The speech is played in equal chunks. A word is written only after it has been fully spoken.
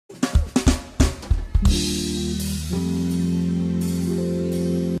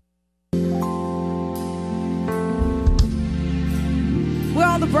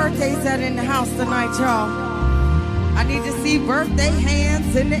birthdays that in the house tonight, y'all. I need to see birthday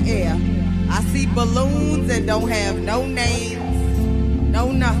hands in the air. I see balloons that don't have no names,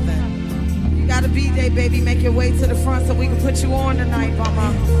 no nothing. You got a B-Day, baby. Make your way to the front so we can put you on tonight,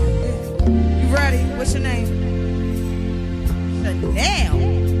 mama. You ready? What's your name? Chanel.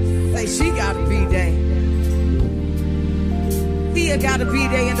 Say she got a B-Day. Thea got a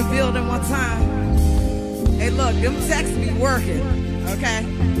B-Day in the building one time. Hey, look, them texts be working, okay?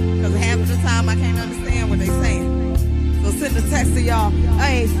 Because half of the time I can't understand what they saying. So send a text to y'all.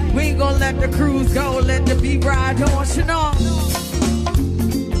 Hey, we ain't gonna let the cruise go. Let the beat ride on, Chanel.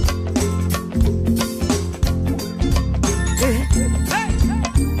 Hey.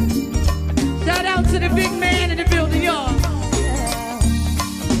 Shout out to the big man in the building, y'all.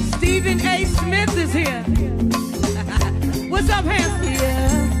 Stephen A. Smith is here. What's up, Hanson?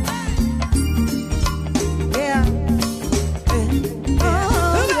 Yeah.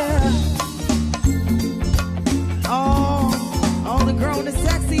 All the grown and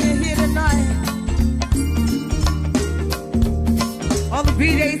sexy in here tonight. All the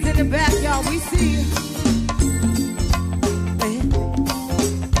B-Days in the back, y'all, we see you.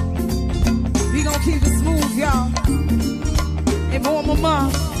 We gon' keep it smooth, y'all. Hey, more mama,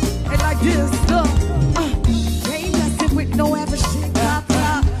 hey, like this, look. They ain't messing with no average shit, pop,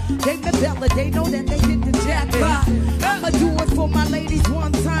 pop. They the Bella, they know that they hit the jackpot. I'ma do it for my ladies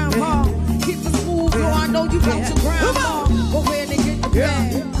one time, huh? Keep it smooth, yo, I know you got your ground, huh? Go ahead and get the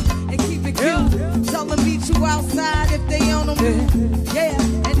bag and keep it cute. Tell them meet you outside if they on them. Yeah,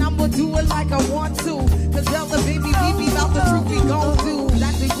 and I'ma do it like I want to. Cause Bella, baby, we be about the truth we gon' do.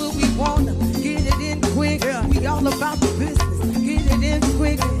 That's what we wanna, get it in quick. We all about the business, get it in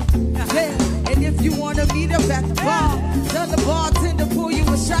quick. Yeah, and if you wanna meet up at the bar, tell the bartender pull you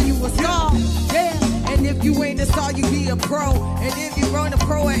a shot, you a star. Yeah, and if you ain't a star, you be a pro. And if you run a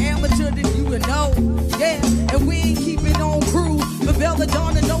pro or amateur, then you would know. Yeah, and we ain't keeping on cruise, but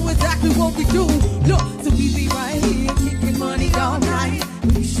Belladonna know exactly what we do. Look, so we be right here kicking money all night.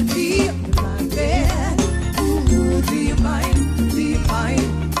 We should be up in my bed. Ooh, do you mind? Do you mind?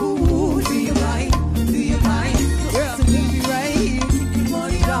 Ooh, do you mind? Do you mind? Yeah. So we be right here kicking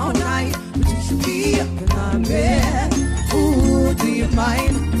money all night. But you should be up in my bed. Ooh, do you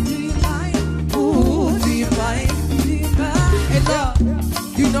mind? Do you mind? Ooh, do you mind? Do you mind? Hey,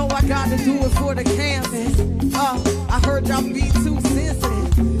 look, you know I gotta do it for the canvas. I heard y'all be too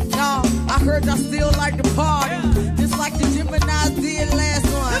sensitive. No, I heard y'all still like the party. Just like the Geminis did last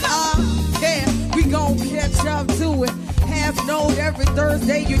one. Yeah, we gon' catch up to it. Half note every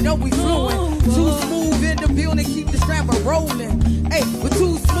Thursday, you know we fluent. Too smooth in the building, keep the scramble rolling. Hey, we're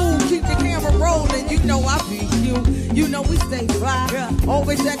too smooth, keep the camera rolling. You know I be you, you know we stay fly.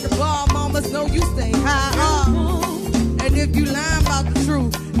 Always at the bar, mamas know you stay high. And if you lying about the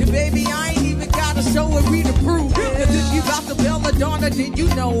truth, then baby I ain't even gotta show it, we the proof. Cause if you got the Belladonna, then you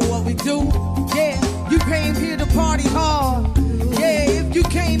know what we do. Yeah, you came here to party hard. Yeah, if you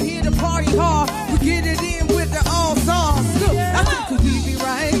came here to party hard, we get it in with the all stars. Look, I think cause we be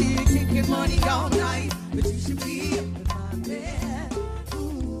right here kicking money all night, but you should be up in my bed.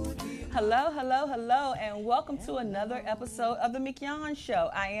 Ooh, hello, hello, hello, and welcome to another episode of the McYon Show.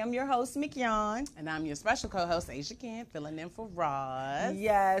 I am your host, McYon. And I'm your special co-host, Asia Kent, filling in for Roz.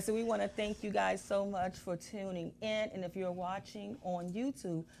 Yes, and we want to thank you guys so much for tuning in. And if you're watching on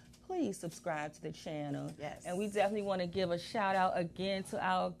YouTube, please subscribe to the channel. Yes. And we definitely want to give a shout out again to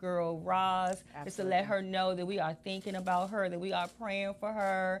our girl, Roz, just to let her know that we are thinking about her, that we are praying for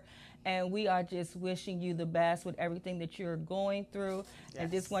her. And we are just wishing you the best with everything that you're going through. Yes.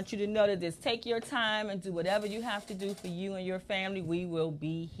 And just want you to know that just take your time and do whatever you have to do for you and your family. We will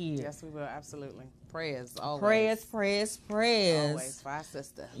be here. Yes, we will. Absolutely. Prayers, always. Prayers. Always for our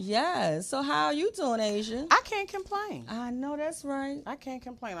sister. Yes. So how are you doing, Asia? I can't complain. I know that's right. I can't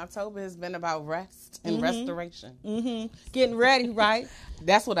complain. October has been about rest and restoration. Getting ready, right?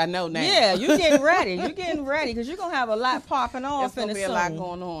 That's what I know now. Yeah, you're getting ready. You're getting ready because you're going to have a lot popping off in the There's going to be a lot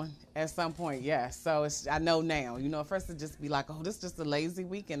going on at some point, yes. So I know now. You know, at first it just be like, oh, this is just a lazy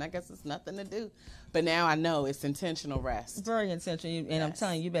weekend. I guess it's nothing to do. But now I know it's intentional rest. Very intentional. And yes. I'm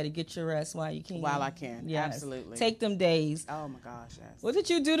telling you, you better get your rest while you can. While I can. Yes. Absolutely. Take them days. Oh, my gosh, yes. What did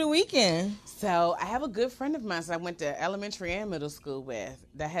you do the weekend? So I have a good friend of mine I went to elementary and middle school with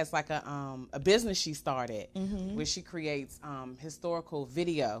that has like a business she started where she creates historical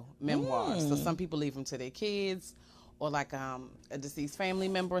video memoirs. So some people leave them to their kids or like a deceased family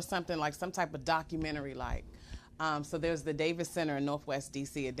member or something, like some type of documentary like. So there's the Davis Center in Northwest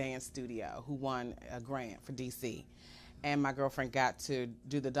D.C., a dance studio, who won a grant for D.C. And my girlfriend got to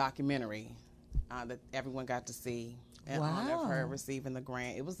do the documentary that everyone got to see in honor of her receiving the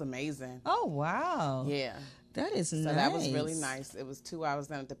grant. It was amazing. Oh, wow. Yeah. That is nice. So that was really nice. It was 2 hours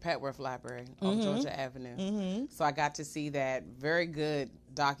down at the Petworth Library on Georgia Avenue. So I got to see that very good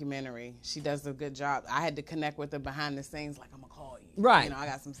documentary. She does a good job. I had to connect with her behind the scenes, like, I'm going to call you. Right. You know, I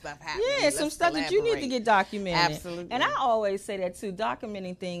got some stuff happening. Yeah, some stuff that you need to get documented. Absolutely. And I always say that too.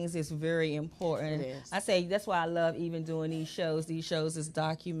 Documenting things is very important. It is. I say that's why I love even doing these shows. These shows is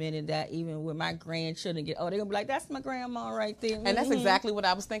documented that even with my grandchildren they're gonna be like, that's my grandma right there. And that's exactly what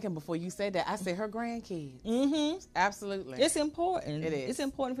I was thinking before you said that. I said her grandkids. Absolutely. It's important. It is. It's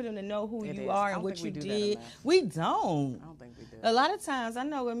important for them to know who It you is. are I and don't what think you we do that did. enough. We don't. I don't think we do. A lot of times, I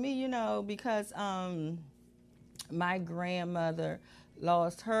know with me, you know, because my grandmother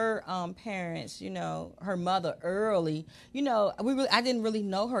lost her parents, you know, her mother early. You know, I didn't really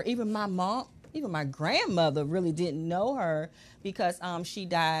know her. Even my mom, even my grandmother really didn't know her because she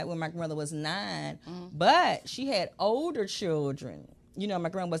died when my grandmother was 9. But she had older children. You know, my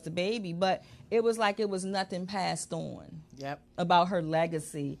grandma was the baby, but it was like it was nothing passed on. Yep. About her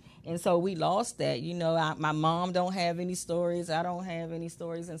legacy. And so we lost that. You know, my mom don't have any stories. I don't have any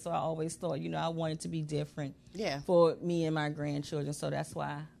stories. And so I always thought, you know, I wanted to be different for me and my grandchildren. So that's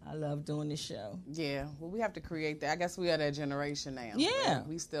why I love doing this show. Yeah. Well, we have to create that. I guess we are that generation now. Yeah.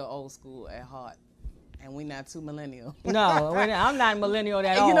 We still old school at heart. And we're not too millennial. No, I'm not millennial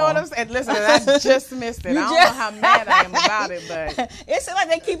at all. You know what I'm saying? Listen, I just missed it. I don't know how mad I am about it, but it's like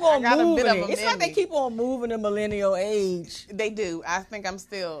they keep on moving it. It's like they keep keep on moving the millennial age. They do. I think I'm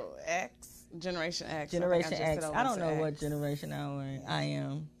still Generation X. Generation X. I don't know what generation I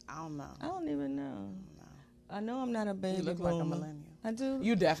am. I don't know. I don't even know. I know I'm not a baby boomer. You look like a millennial. I do.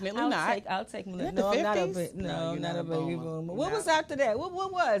 You definitely not. I'll take millennial. No, I'm not a baby boomer. What was after that? What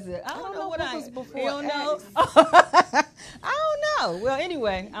was it? I don't know what was before. You don't know? I don't know. Well,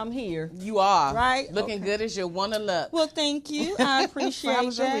 anyway, I'm here. You are. Right? Looking good as your one of luck. Well, thank you. I appreciate How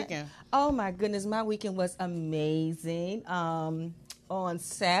was that. your weekend? Oh, my goodness. My weekend was amazing. On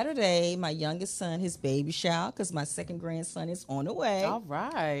Saturday, my youngest son, his baby shower, because my second grandson is on the way. All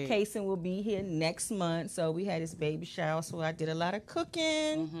right. Kason will be here next month, so we had his baby shower, so I did a lot of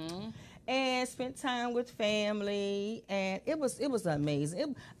cooking and spent time with family, and it was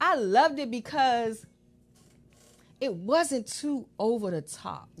amazing. I loved it because it wasn't too over the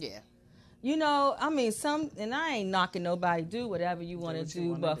top. Yeah. You know, I mean, and I ain't knocking nobody, do whatever you want to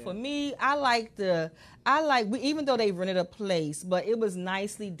do, but for me, even though they rented a place, but it was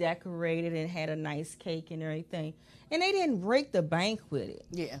nicely decorated and had a nice cake and everything. And they didn't break the bank with it.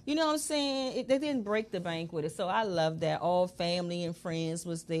 Yeah. You know what I'm saying? They didn't break the bank with it. So I love that. All family and friends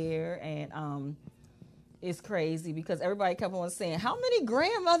was there. And it's crazy because everybody kept on saying, how many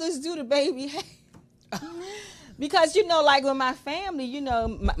grandmothers do the baby have? Because, you know, like with my family, you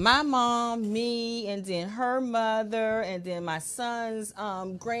know, my mom, me, and then her mother, and then my son's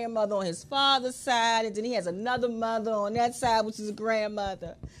grandmother on his father's side, and then he has another mother on that side, which is a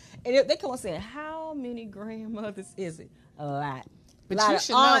grandmother. And they come on saying, how many grandmothers is it? A lot. But you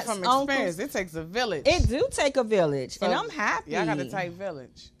should know from experience, it takes a village. It do take a village, and I'm happy. Y'all got a tight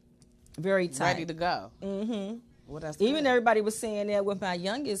village. Very tight. Ready to go. Mm-hmm. Well, that's even good. Everybody was saying that with my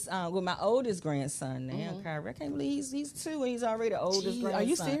youngest, with my oldest grandson now. Kyrie, I can't believe he's 2 and he's already the oldest grandson. Are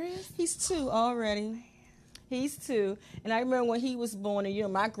you serious? He's 2 already. He's 2. And I remember when he was born, and you know,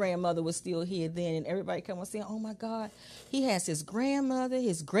 my grandmother was still here then, and everybody come on saying, oh my God, he has his grandmother,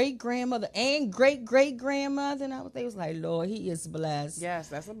 his great-grandmother, and great-great-grandmother. And they was like, Lord, he is blessed. Yes,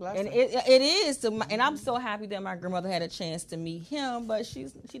 that's a blessing. And it is. And I'm so happy that my grandmother had a chance to meet him, but she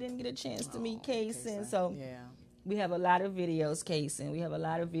didn't get a chance to meet Kason. So yeah. We have a lot of videos, Kason. We have a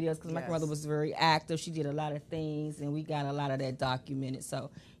lot of videos because my grandmother was very active. She did a lot of things, and we got a lot of that documented.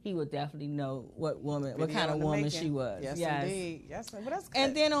 So he would definitely know what kind of woman she was. Yes, indeed. Yes, but that's good.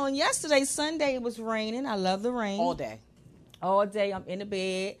 And then on yesterday, Sunday, it was raining. I love the rain. All day. All day. I'm in the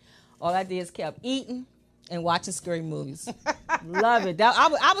bed. All I did is kept eating and watching scary movies. Love it.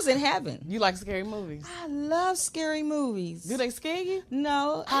 I was in heaven. You like scary movies? I love scary movies. Do they scare you?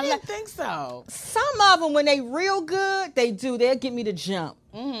 No. I didn't think so. Some of them, when they real good, they do. They'll get me to jump.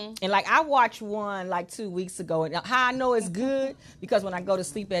 Mm-hmm. And like I watched one like 2 weeks ago. And how I know it's good, because when I go to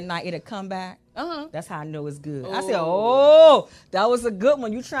sleep at night, it'll come back. That's how I know it's good. I said, oh, that was a good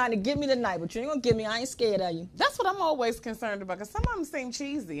one. You trying to get me tonight, but you ain't going to get me. I ain't scared of you. That's what I'm always concerned about, because some of them seem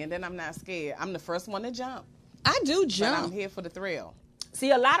cheesy, and then I'm not scared. I'm the first one to jump. I do jump. But I'm here for the thrill.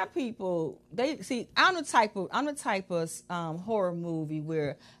 See, a lot of people, I'm the type of horror movie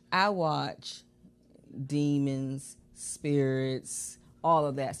where I watch demons, spirits, all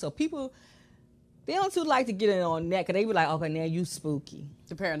of that. So people They don't too like to get in on that because they be like, okay, now you spooky.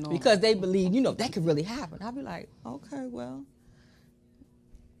 The paranormal. Because they believe, that could really happen. I'll be like, okay, well,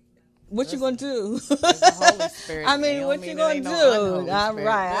 what you gonna do? The Holy Spirit. I mean, what you gonna do? I'm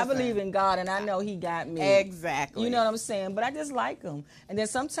right. I believe in God, and I know He got me. Exactly. You know what I'm saying? But I just like Him. And then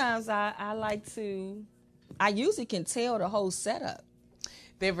sometimes I like to. I usually can tell the whole setup.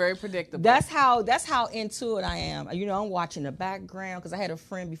 They're very predictable. That's how into it I am. I'm watching the background because I had a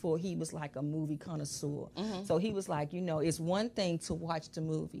friend before. He was like a movie connoisseur. So he was like, it's one thing to watch the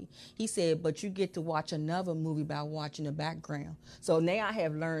movie. He said, but you get to watch another movie by watching the background. So now I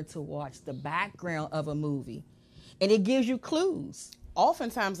have learned to watch the background of a movie, and it gives you clues.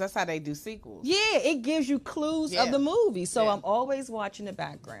 Oftentimes, that's how they do sequels. Yeah, it gives you clues of the movie. So Yeah. I'm always watching the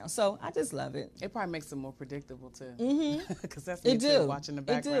background. So I just love it. It probably makes it more predictable too. Because that's It me do. too, watching the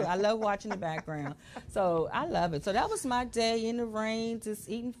background. It do. I love watching the background. So I love it. So that was my day in the rain, just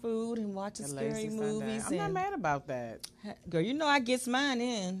eating food and watching The scary lazy Sunday. movies. I'm not mad about that. Girl, I gets mine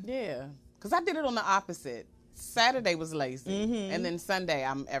in. Yeah. Because I did it on the opposite. Saturday was lazy. And then Sunday,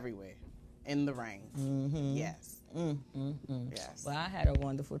 I'm everywhere in the rain. Yes. Yes. Well, I had a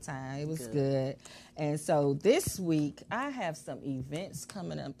wonderful time. It was good. And so this week, I have some events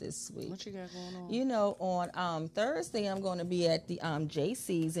coming up this week. What you got going on? On Thursday, I'm going to be at the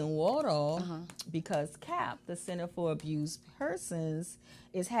JC's in Wardall because CAP, the Center for Abused Persons,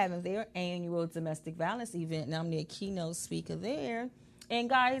 is having their annual domestic violence event, and I'm the keynote speaker there. And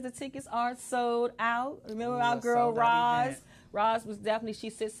guys, the tickets are sold out. Remember our girl Roz? Roz was she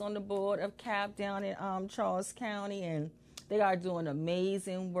sits on the board of CAP down in Charles County, and they are doing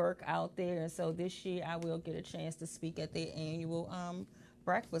amazing work out there. And so this year I will get a chance to speak at their annual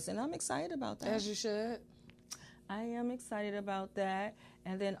breakfast, and I'm excited about that. As you should. I am excited about that.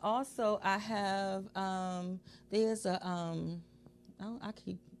 And then also I have, there's a, I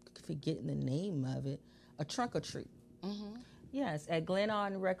keep forgetting the name of it, a trunk or treat. Yes, at Glen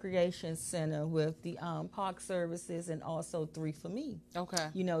Arden Recreation Center with the Park Services and also 3 for Me. Okay.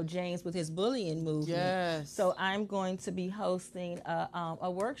 James with his bullying movement. Yes. So I'm going to be hosting a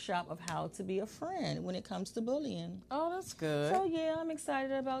workshop of how to be a friend when it comes to bullying. Oh, that's good. So yeah, I'm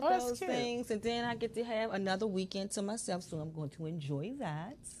excited about that's those cute. things. And then I get to have another weekend to myself, so I'm going to enjoy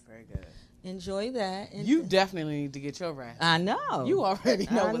that. Very good. Enjoy that. And You definitely need to get your rest. I know. You already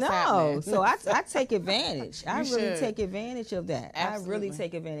know what's happening. So I take advantage. I really should. take advantage of that. Absolutely. I really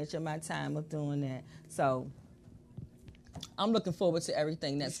take advantage of my time of doing that. So I'm looking forward to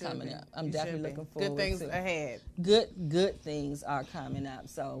everything that's coming up. I'm definitely looking forward to good things ahead. Good things are coming up.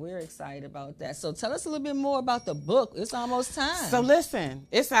 So we're excited about that. So tell us a little bit more about the book. It's almost time. So listen,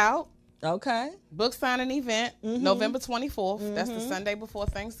 it's out. Okay. Book signing event, November 24th. That's the Sunday before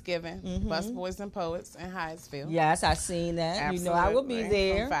Thanksgiving. Busboys and Poets in Hyattsville. Yes, I've seen that. Absolutely. I will be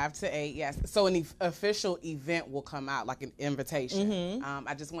there. From 5 to 8, yes. So an official event will come out, like an invitation.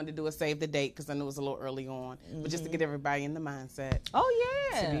 I just wanted to do a save the date because I knew it was a little early on. But just to get everybody in the mindset.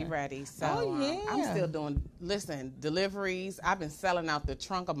 Oh, yeah. To be ready. So I'm still doing, deliveries. I've been selling out the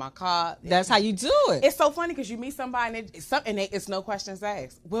trunk of my car. That's how you do it. It's so funny because you meet somebody and it's no questions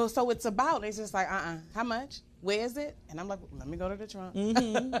asked. Well, so it's about, it's just like, how much? Where is it? And I'm like, let me go to the trunk.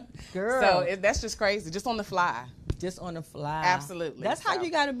 Girl. So that's just crazy, just on the fly. Just on the fly. Absolutely. That's how you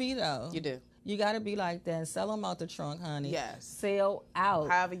got to be, though. You do. You got to be like that and sell them out the trunk, honey. Yes. Sell out.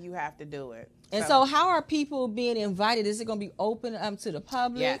 However you have to do it. And so how are people being invited? Is it going to be open to the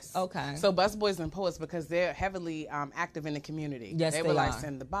public? Yes. Okay. So Busboys and Poets, because they're heavily active in the community. Yes, they they will like are.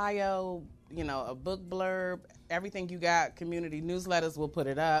 send the bio, a book blurb, everything you got. Community newsletters, we'll put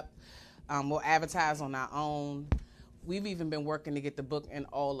it up. We'll advertise on our own. We've even been working to get the book in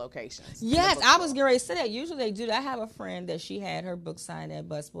all locations. Yes, I was getting ready to say that. Usually they do that. I have a friend that she had her book signed at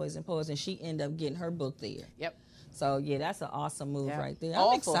Busboys and Poets, and she ended up getting her book there. Yep. So, yeah, that's an awesome move right there. All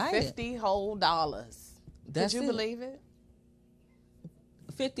I'm excited. for $50 whole. That's Could you believe it?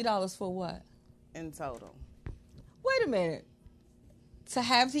 $50 for what? In total. Wait a minute. To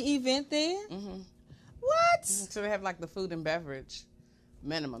have the event there? What? So they have like the food and beverage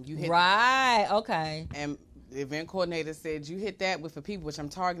minimum. You hit Right. Okay. And the event coordinator said, you hit that with the people, which I'm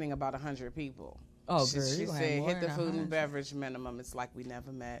targeting about 100 people. Oh, she girl, She you gonna said, have more hit the than food 100. and beverage minimum. It's like we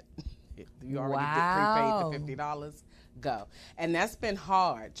never met. You already Wow. prepaid the $50. Go. And that's been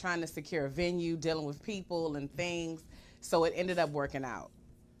hard, trying to secure a venue, dealing with people and things. So it ended up working out.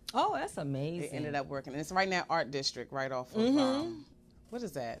 Oh, that's amazing. It ended up working. And it's right now Art District, right off of, what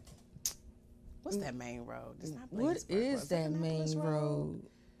is that? What's that main road? It's not What Bladensburg Road. is that main road?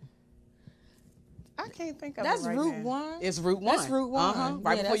 I can't think of That's it right Route now. 1? It's Route 1. That's Route 1.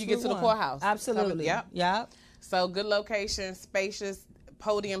 Right Yeah, before that's you get Route to the 1. courthouse. Absolutely. Yep. Yep. So good location, spacious.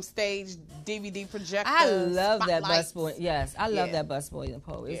 podium stage, DVD projector. I love that spotlights. busboy. Yes, I love Yeah. that busboy and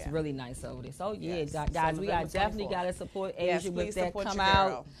Poe. It's Yeah. really nice over there. So yeah, Yes. guys, we got November definitely 24th. got to support Yes, Asia with please that support come your out.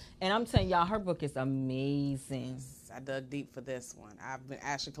 girl. And I'm telling y'all, her book is amazing. I dug deep for this one. I've been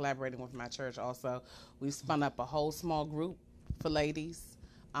actually collaborating with my church also. We've spun up a whole small group for ladies.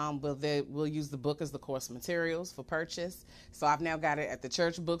 We'll use the book as the course materials for purchase. So I've now got it at the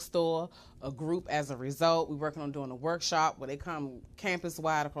church bookstore, a group as a result. We're working on doing a workshop where they come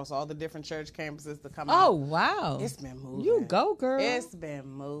campus-wide across all the different church campuses to come out. Oh, wow. It's been moving. You go, girl. It's been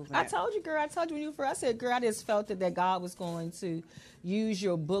moving. I told you, girl. I told you when you first. I said, girl, I just felt that God was going to use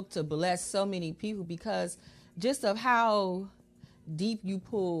your book to bless so many people because just of how deep you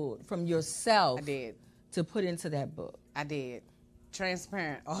pulled from yourself I did. to put into that book. I did.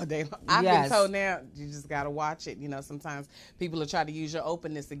 Transparent all day long. I've Yes. been told now, you just got to watch it. You know, sometimes people will try to use your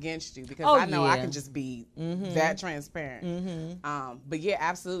openness against you because Oh, I know I yeah. can just be that transparent. But yeah,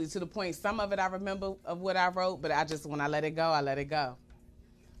 absolutely. To the point, some of it I remember of what I wrote, but when I let it go, I let it go.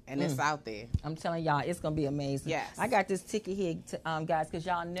 And it's out there. I'm telling y'all, it's going to be amazing. Yes. I got this ticket here, guys, because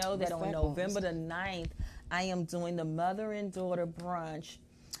y'all know that What's on that November the 9th, I am doing the mother and daughter brunch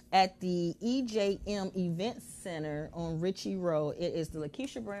at the EJM Event Center on Ritchie Road. It is the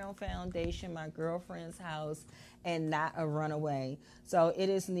Lakeisha Brown Foundation, my girlfriend's house, and Not a Runaway. So it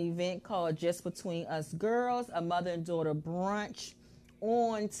is an event called Just Between Us Girls, a mother and daughter brunch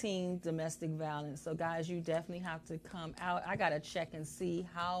on teen domestic violence. So guys, you definitely have to come out. I got to check and see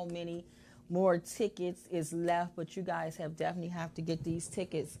how many more tickets is left, but you guys definitely have to get these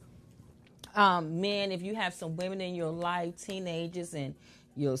tickets. Men, if you have some women in your life, teenagers and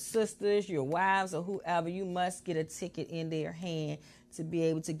your sisters, your wives, or whoever, you must get a ticket in their hand to be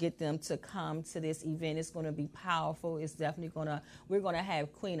able to get them to come to this event. It's going to be powerful. It's definitely we're going to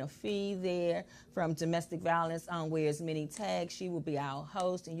have Queen Afee there from Domestic Violence Wears Many Tags. She will be our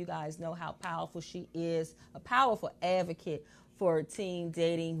host, and you guys know how powerful she is, a powerful advocate for teen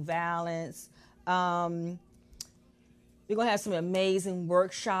dating violence. We're going to have some amazing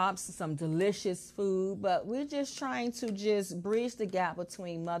workshops, some delicious food, but we're just trying to just bridge the gap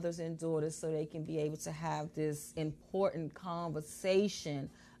between mothers and daughters so they can be able to have this important conversation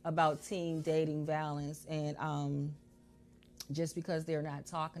about teen dating violence. And just because they're not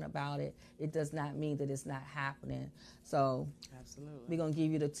talking about it, it does not mean that it's not happening. So Absolutely. we're going to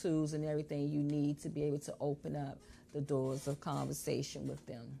give you the tools and everything you need to be able to open up the doors of conversation with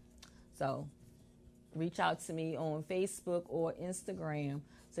them. So reach out to me on Facebook or Instagram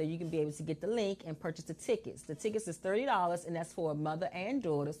so you can be able to get the link and purchase the tickets. The tickets is $30, and that's for a mother and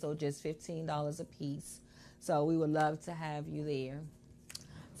daughter, so just $15 a piece. So we would love to have you there.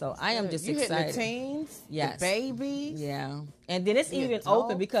 So I am just excited. Hitting the teens, Yes. the babies. Yeah. And then it's The even adults.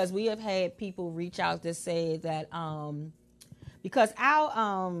 open because we have had people reach out to say that because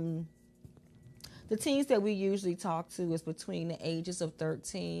our the teens that we usually talk to is between the ages of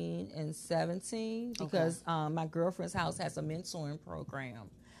 13 and 17 because my girlfriend's house has a mentoring program.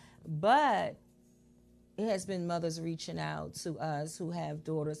 But it has been mothers reaching out to us who have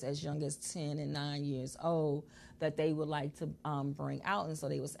daughters as young as 10 and 9 years old that they would like to bring out. And so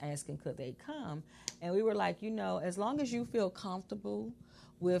they was asking, could they come? And we were like, as long as you feel comfortable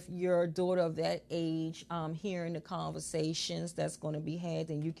with your daughter of that age, hearing the conversations that's going to be had,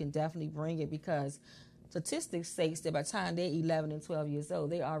 then you can definitely bring it because statistics states that by the time they're 11 and 12 years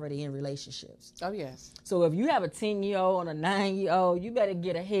old, they're already in relationships. Oh, yes. So if you have a 10-year-old and a 9-year-old, you better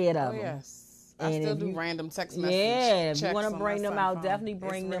get ahead of Oh, them. yes. I And still if do you- random text messages. Yeah, if you want to bring them out, definitely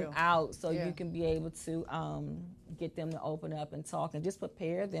bring them real. out so Yeah. you can be able to get them to open up and talk and just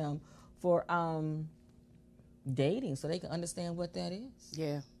prepare them for dating so they can understand what that is.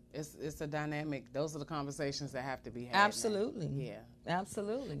 Yeah, it's a dynamic. Those are the conversations that have to be had. now. Absolutely. Yeah.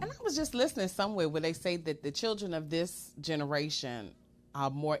 Absolutely. And I was just listening somewhere where they say that the children of this generation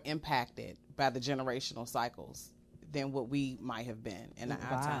are more impacted by the generational cycles than what we might have been in our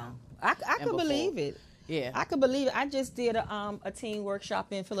time. I and could before. believe it. Yeah. I could believe it. I just did a teen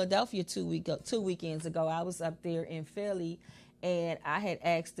workshop in Philadelphia 2 weekends ago. I was up there in Philly, and I had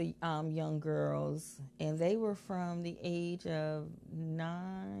asked the young girls, and they were from the age of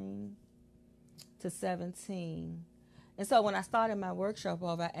 9 to 17. And so when I started my workshop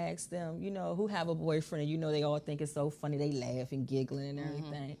off, I asked them, who have a boyfriend, and they all think it's so funny. They laugh and giggling and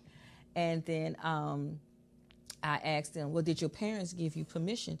everything. And then I asked them, well, did your parents give you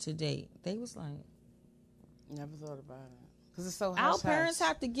permission to date? They was like, Never thought about it. Because it's so Our parents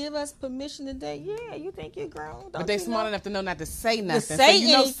have to give us permission to date. Yeah, you think you're grown. But they're smart enough to know not to say nothing. To say so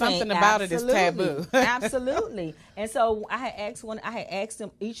you know something about it is taboo. Absolutely. And so I had asked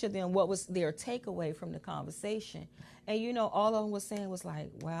them, each of them, what was their takeaway from the conversation. And, you know, all of them was saying was like,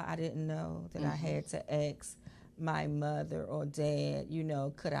 wow, I didn't know that I had to ask my mother or dad, you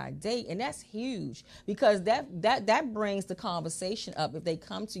know, could I date? And that's huge, because that brings the conversation up. If they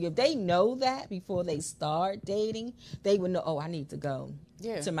come to you, if they know that before they start dating, they would know, oh, I need to go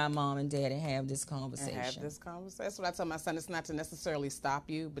to my mom and dad and have this conversation. That's what I tell my son. It's not to necessarily stop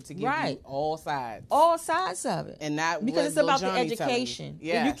you, but to give you all sides. All sides of it. And that because it's about the education.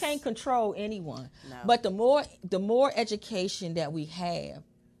 You. You can't control anyone. No. But the more education that we have,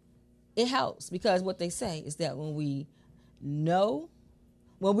 it helps, because what they say is that when we know,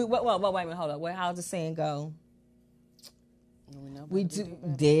 wait a minute, hold up. How's the saying go? We do.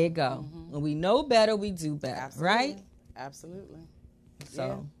 There you go. Mm-hmm. When we know better, we do better. Absolutely. Right? Absolutely.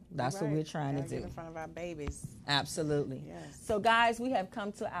 So that's what we're trying to do. Get in front of our babies. Absolutely. Yes. So, guys, we have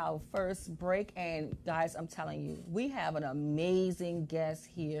come to our first break, and guys, I'm telling you, we have an amazing guest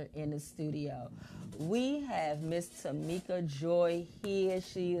here in the studio. We have Miss Tamika Joy here.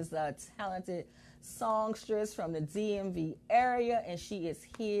 She is a talented songstress from the DMV area, and she is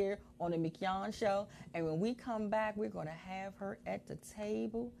here on the McYoung Show. And when we come back, we're going to have her at the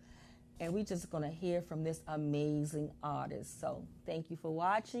table, and we're just going to hear from this amazing artist. So thank you for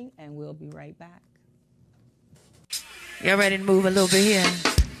watching, and we'll be right back. Y'all ready to move a little bit here?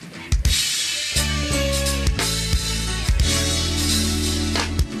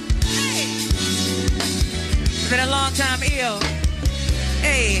 Been a long time ill.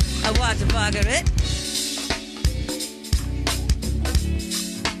 Hey, I watch the fuck of it.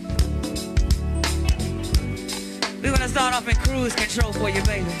 We're gonna start off in cruise control for you,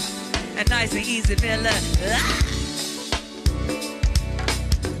 baby. And nice and easy, fella.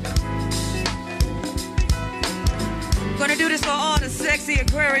 Gonna do this for all the sexy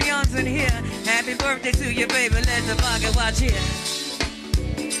Aquarians in here. Happy birthday to you, baby. Let the pocket watch here.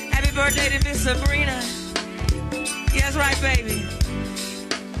 Happy birthday to Miss Sabrina. Yes, right, baby.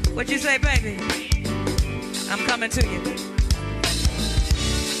 What you say, baby? I'm coming to you.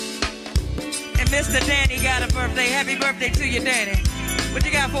 And Mr. Danny got a birthday. Happy birthday to you, Danny. What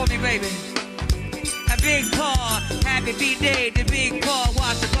you got for me, baby? A Big Paw. Happy B-Day to Big Paw.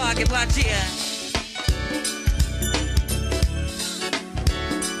 Watch the pocket, watch here.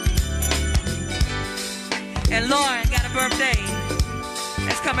 And Lauren got a birthday.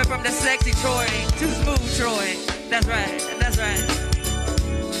 That's coming from the sexy Troy. Too smooth, Troy. That's right. That's right.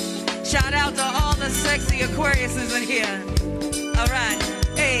 Shout out to all the sexy Aquariuses in here. All right.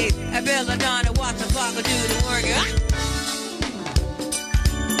 Hey, I Belladonna, watch the clock do the work.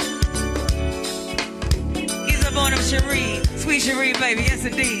 He's up on him, Cherie. Sweet Cherie, baby. Yes,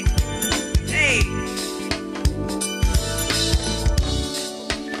 indeed. Hey.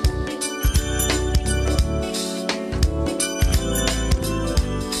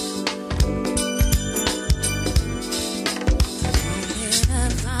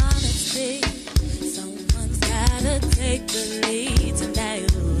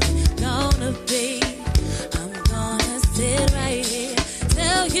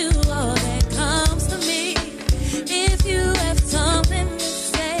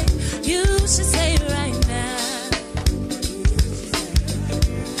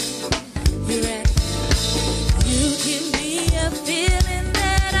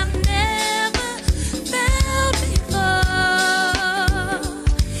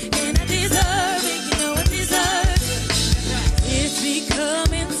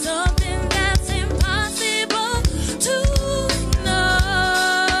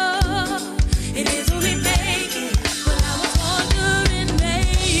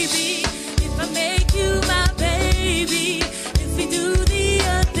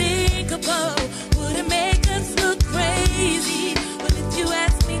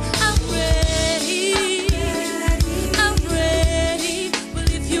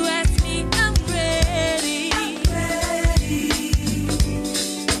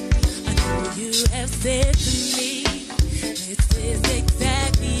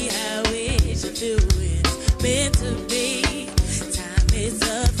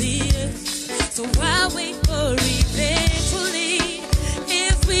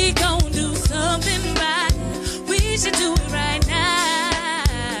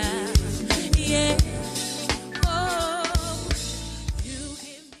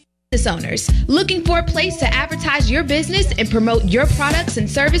 Owners looking for a place to advertise your business and promote your products and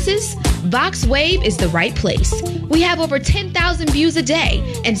services? VoxWave is the right place. We have over 10,000 views a day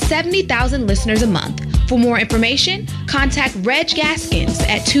and 70,000 listeners a month. For more information, contact Reg Gaskins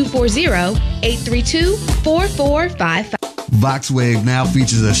at 240-832-4455. VoxWave now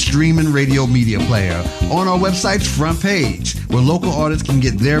features a streaming radio media player on our website's front page, where local artists can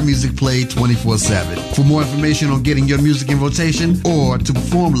get their music played 24/7. For more information on getting your music in rotation or to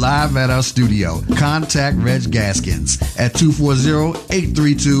perform live at our studio, contact Reg Gaskins at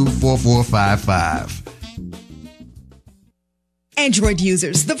 240-832-4455. Android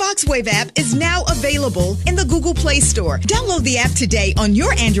users, the VoxWave app is now available in the Google Play Store. Download the app today on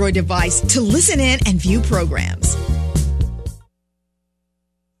your Android device to listen in and view programs.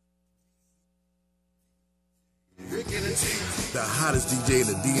 The hottest DJ in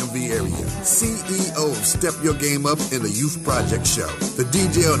the DMV area. CEO of Step Your Game Up in the Youth Project Show. The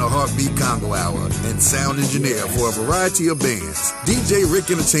DJ on the Heartbeat Congo Hour. And sound engineer for a variety of bands. DJ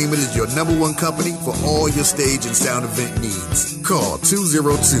Rick Entertainment is your #1 company for all your stage and sound event needs. Call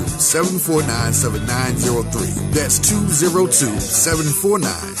 202-749-7903. That's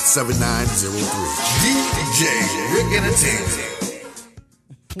 202-749-7903. DJ Rick Entertainment.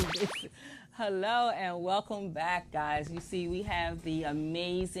 Hello and welcome back, guys. You see, we have the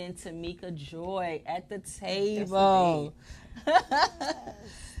amazing Tamika Joy at the table.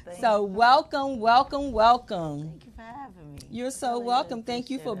 So welcome. Thank you for having me. You're so welcome. Thank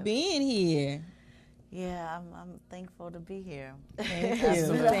you for being here. Yeah, I'm thankful to be here. Thank There's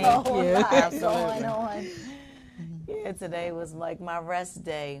you. been a Thank whole you. lot going on. Yeah, today was like my rest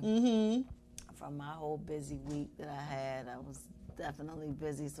day from my whole busy week that I had. I was definitely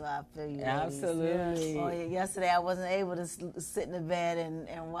busy, so I feel you. Absolutely. Oh, yeah, yesterday I wasn't able to sit in the bed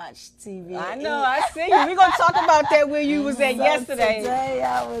and watch TV. I know, I see you. We're going to talk about that where you was at yesterday. Today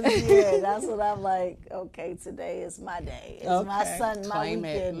I was here. That's what I'm like, okay, today is my day. It's my son, my Claim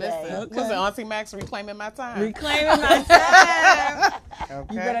weekend it. day. Listen, listen, Auntie Max reclaiming my time. Reclaiming my time.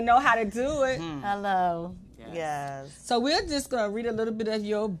 Okay. You better know how to do it. Hello. Yes. So we're just going to read a little bit of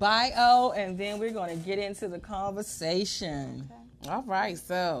your bio, and then we're going to get into the conversation. Okay. All right,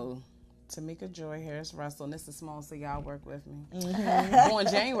 so Tamika Joy Harris Russell, and this is small, so y'all work with me. Born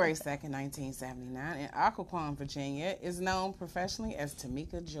January 2nd, 1979 in Occoquan, Virginia, is known professionally as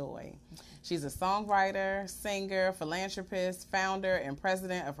Tamika Joy. She's a songwriter, singer, philanthropist, founder, and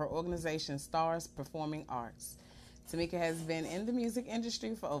president of her organization Stars Performing Arts. Tamika has been in the music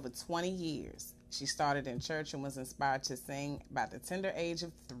industry for over 20 years. She started in church and was inspired to sing by the tender age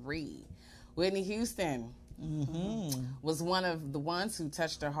of 3. Whitney Houston was one of the ones who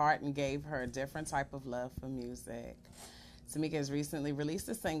touched her heart and gave her a different type of love for music. Tamika has recently released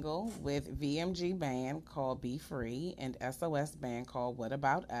a single with VMG Band called Be Free and SOS Band called What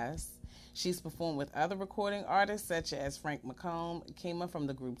About Us. She's performed with other recording artists such as Frank McComb, Kima from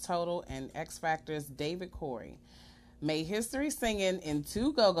the group Total, and X Factor's David Corey. Made history singing in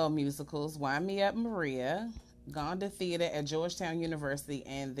 2 go-go musicals, Wind Me Up Maria, gone to theater at Georgetown University,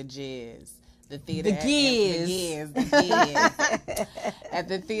 and The Giz. The Giz. At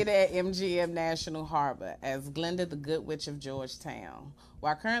the theater at MGM National Harbor as Glenda the Good Witch of Georgetown.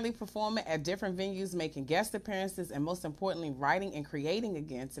 While currently performing at different venues, making guest appearances, and most importantly, writing and creating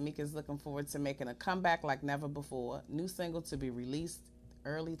again, Tamika is looking forward to making a comeback like never before. New single to be released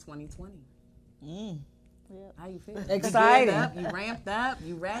early 2020. Yep. How you feel? Exciting. You ramped up?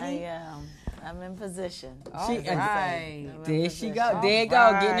 You ready? I am. I'm in position. Right. There she go. There you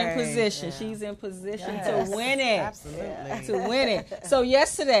go. Getting in position. Yeah. She's in position to win it. Absolutely. To win it. So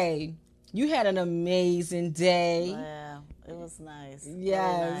yesterday, you had an amazing day. Yeah, it was nice.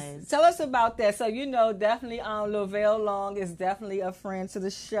 Yes. Really nice. Tell us about that. So, you know, definitely Lavelle Long is definitely a friend to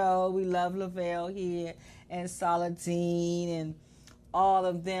the show. We love Lavelle here and Saladin and all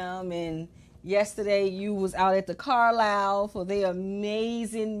of them. And yesterday, you was out at the Carlisle for their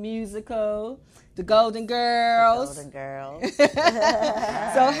amazing musical, The Golden Girls. The Golden Girls.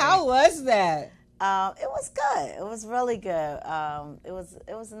 So how was that? It was good. It was really good. It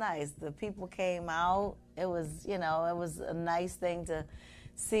was nice. The people came out. It was, it was a nice thing to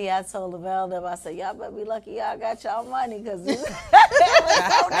see. I told Lavelle them, I said, y'all better be lucky y'all got y'all money because it was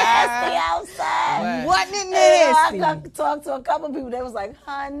so nasty outside. Wasn't it nasty? I talked to a couple of people. They was like,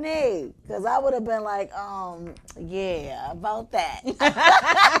 honey, because I would have been like, yeah, about that. It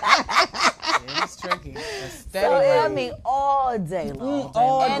was tricky. I mean, all day long.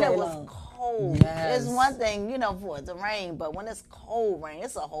 And it was cold. Yes. It's one thing, for it to rain, but when it's cold rain,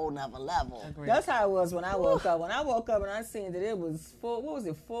 it's a whole nother level. Agreed. That's how it was when I woke up. When I woke up and I seen that it was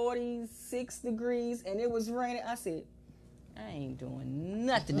 46 degrees and it was raining, I said, I ain't doing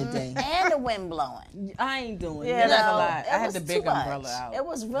nothing today. And the wind blowing. I ain't doing nothing. nothing. I had the big umbrella out. It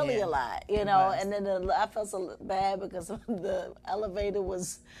was really a lot, and then I felt so bad because the elevator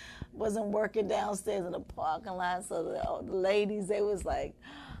was wasn't working downstairs in the parking lot. So the ladies, they was like,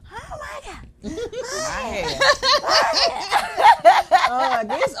 oh my God.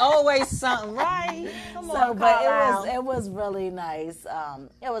 There's always something, right? Come on, but it was really nice.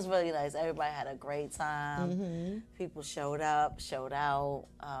 It was really nice. Everybody had a great time. Mm-hmm. People showed up, showed out.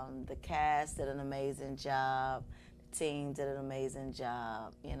 The cast did an amazing job. The team did an amazing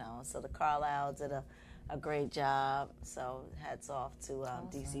job. You know, so the Carlisle did a great job. So hats off to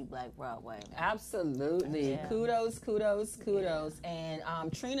DC Black Broadway. Absolutely. Yeah. Kudos. And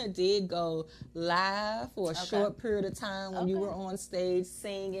Trina did go live for a short period of time when you were on stage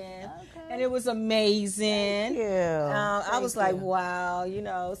singing. Okay. And it was amazing. Thank you. I was like, wow, you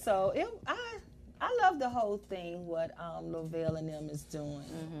know. So I love the whole thing, what Lavelle and them is doing.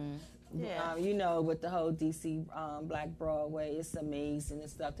 Mm-hmm. Yeah. You know, with the whole DC Black Broadway, it's amazing the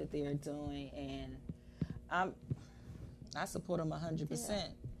stuff that they're doing. And I support them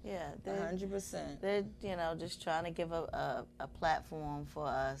 100%. Yeah, 100%. They're, you know, just trying to give a platform for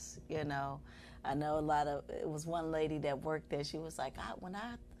us, you know. I know it was one lady that worked there. She was like, when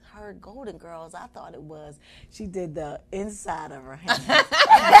I heard Golden Girls, I thought it was, she did the inside of her hand.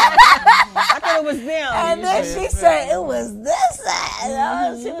 I thought it was them. And then she said it was this side.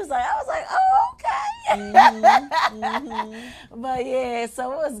 Mm-hmm. She was like, I was like, oh, okay. Mm-hmm. But yeah,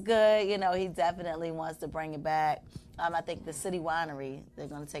 so it was good. You know, he definitely wants to bring it back. I think the City Winery, they're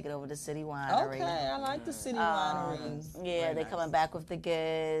going to take it over to City Winery. Okay, I like the City Winery. Yeah, they're coming back with the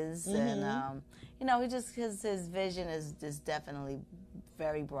Giz. And, you know, his vision is just definitely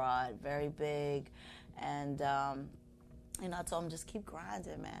very broad, very big. And, you know, I told him, just keep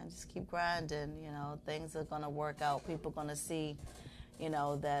grinding, man. Just keep grinding. You know, things are going to work out. People are going to see, you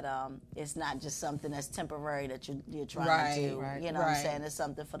know, that it's not just something that's temporary that you're trying to do. Right, you know what I'm saying? It's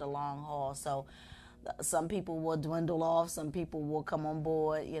something for the long haul. So some people will dwindle off. Some people will come on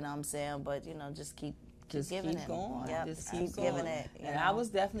board, you know what I'm saying? But, you know, just keep giving it. Going. Yep, just keep giving it. And I was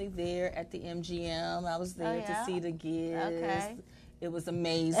definitely there at the MGM. I was there to see the Giz. Okay. It was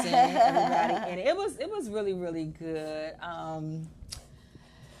amazing. Everybody, and it was really, really good. I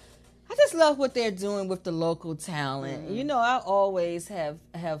just love what they're doing with the local talent. You know, I always have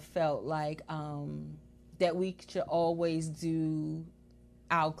felt like that we should always do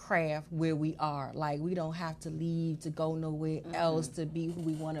our craft where we are. Like, we don't have to leave to go nowhere else to be who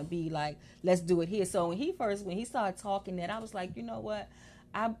we want to be. Like, let's do it here. So when he started talking that, I was like, you know what?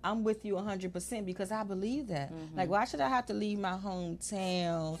 I'm with you 100% because I believe that. Like, why should I have to leave my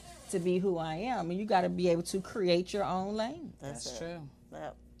hometown to be who I am? And you got to be able to create your own lane. That's true.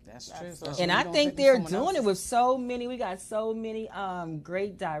 Yep. That's true. And I think they're doing it with so many. We got so many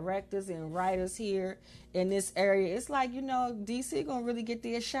great directors and writers here in this area. It's like, you know, DC gonna really get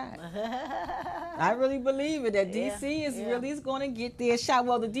their shot. I really believe it that DC is really going to get their shot.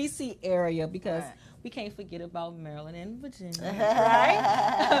 Well, the DC area, because we can't forget about Maryland and Virginia,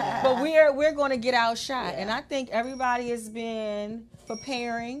 right? But we're going to get our shot, and I think everybody has been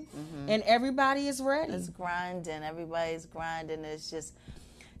preparing, and everybody is ready. It's grinding. Everybody's grinding. It's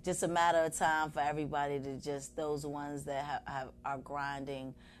just a matter of time for everybody to just, those ones that are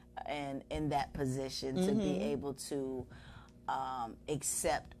grinding and in that position to be able to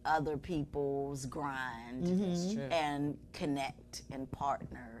accept other people's grind and connect and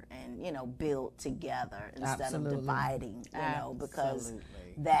partner and, you know, build together instead of dividing, you know, because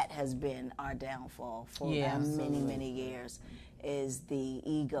that has been our downfall for many years, is the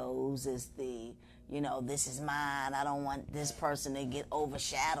egos, is the, you know, this is mine, I don't want this person to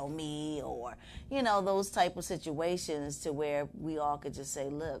overshadow me, or, you know, those type of situations, to where we all could just say,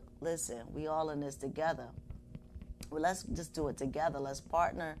 look, listen, we all in this together. Well, let's just do it together. Let's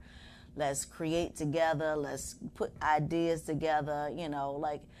partner. Let's create together. Let's put ideas together. You know,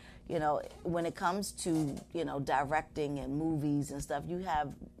 like, you know, when it comes to, you know, directing and movies and stuff, you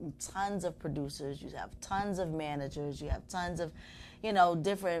have tons of producers. You have tons of managers. You have tons of, you know,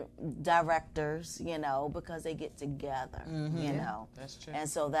 different directors, you know, because they get together, you know. That's true. And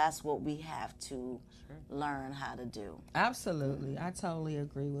so that's what we have to learn how to do. Absolutely. I totally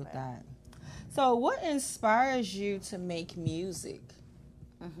agree with that. So what inspires you to make music?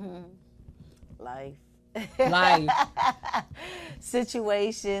 Life.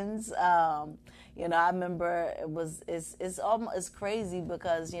 Situations. You know, I remember it's crazy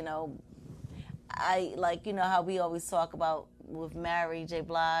because, you know, I like, you know how we always talk about with Mary J.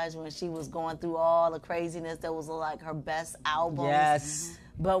 Blige, when she was going through all the craziness, that was like her best album. Yes.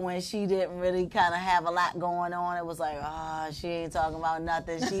 But when she didn't really kind of have a lot going on, it was like, she ain't talking about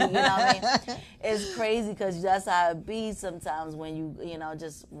nothing. She, you know what I mean? It's crazy because that's how it be sometimes when you know,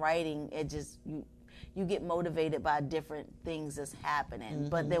 just writing, it just, you get motivated by different things that's happening.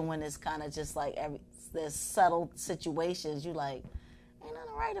 But then when it's kind of just like there's subtle situations, you like, ain't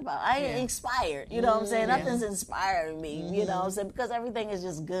nothing right about it. I ain't inspired. You know what I'm saying? Nothing's inspiring me, you know what I'm saying? Because everything is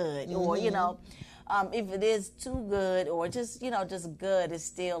just good. Or, you know, if it is too good or just, you know, just good, it's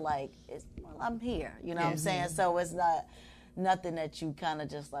still like, well, I'm here. You know what I'm saying? So it's not nothing that you kind of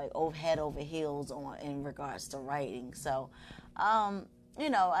just like head over heels on in regards to writing. So, you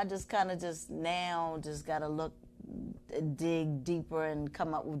know, I just kind of just now just got to dig deeper and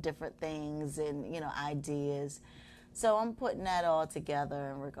come up with different things and, you know, ideas. So I'm putting that all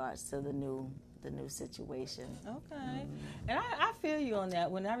together in regards to the new situation. Okay. And I feel you on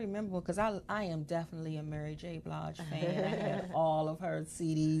that. When I remember, because I am definitely a Mary J. Blige fan. I had all of her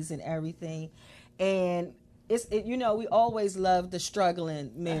CDs and everything. And you know, we always love the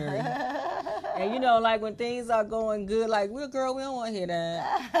struggling Mary. And, you know, like when things are going good, like, well, girl, we don't want to hear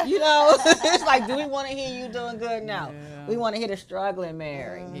that. You know, it's like, do we want to hear you doing good now? Yeah. We want to hear the struggling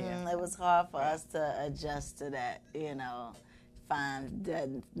Mary. It was hard for us to adjust to that, you know, find that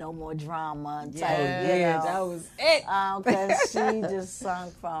no more drama type, you know. That was it. Because she just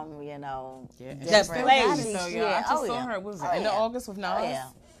sung from, you know, that place. So, I just saw her, was it in August with Nas?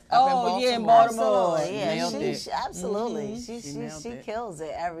 In Baltimore. Absolutely. Absolutely. She kills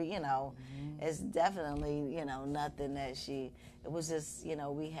it you know. It's definitely, you know, nothing that it was just, you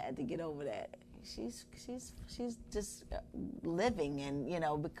know, we had to get over that. She's just living and, you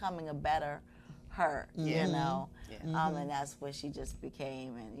know, becoming a better her, you know. And that's what she just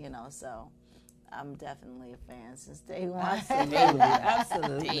became, and, you know, so I'm definitely a fan since day one.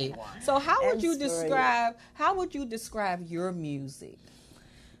 Absolutely. Day one. So how would you describe your music?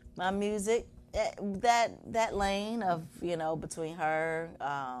 My music, that lane of, you know, between her,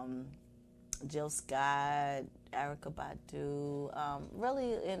 Jill Scott, Erykah Badu,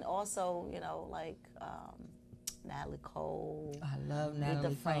 really, and also, you know, like Natalie Cole. I love Natalie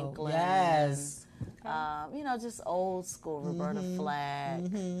Cole. Franklin. Yes. You know, just old school, Roberta Flack.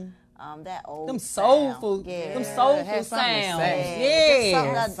 That old them soulful, them soulful sounds.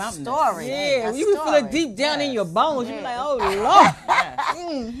 Yeah, something story. Yeah, you can feel it deep down in your bones. You be like, oh Lord.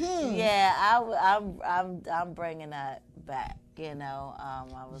 Yeah, I'm bringing that back. You know, I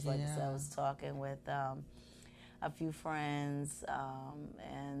was like I was talking with a few friends,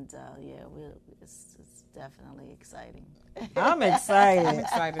 and it's definitely exciting. I'm excited. I'm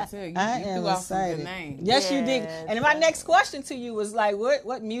excited too. You threw out some good names. Yes, you did. And my next question to you was like,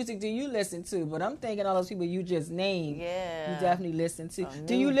 what music do you listen to? But I'm thinking all those people you just named. Yeah. You definitely listen to.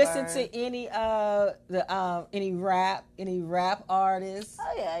 Do you listen to any any rap artists?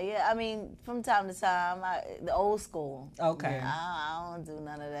 Oh yeah. I mean, from time to time, the old school. Okay. I don't do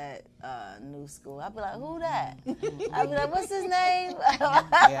none of that new school. I'd be like, who that? I'd be like, what's his name?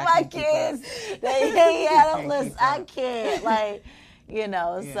 My kids, I don't listen. I can't. Like, you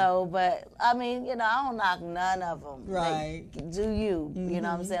know, so, but, I mean, you know, I don't knock none of them. Right. Like, do you, you know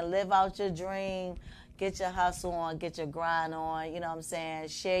what I'm saying? Live out your dream, get your hustle on, get your grind on, you know what I'm saying?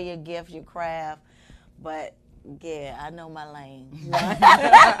 Share your gift, your craft, but, yeah, I know my lane.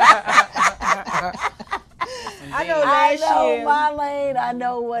 I know my lane, I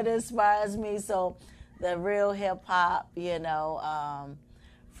know what inspires me, so the real hip-hop, you know,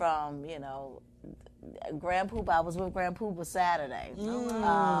 from, you know, Grand Poopa, I was with Grand Poopa Saturday,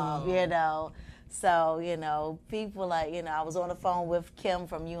 you know, so, you know, people like, you know, I was on the phone with Kim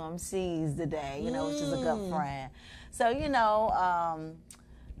from UMC's today, you know, which is a good friend. So, you know,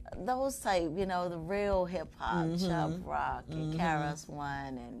 those type, you know, the real hip-hop, Chubb Rock and KRS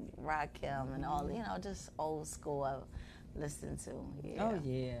One and Rakim and all, you know, just old school I listen to. Yeah. Oh,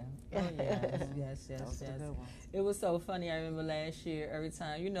 yeah. Yes. It was so funny. I remember last year, every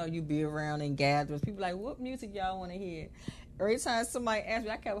time, you know, you be around in gatherings, people like, what music y'all want to hear? Every time somebody asked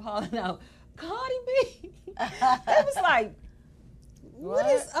me, I kept hollering out, Cardi B. It was like, what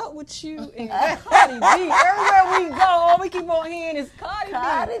is up with you and Cardi B? Everywhere we go, all we keep on hearing is Cardi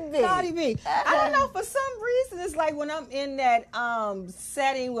B. I don't know, for some reason, it's like when I'm in that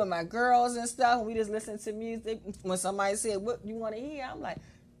setting with my girls and stuff, and we just listen to music, when somebody said, what you want to hear? I'm like,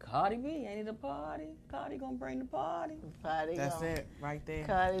 Cardi B, ain't it a party? Cardi gonna bring the party. That's it, right there.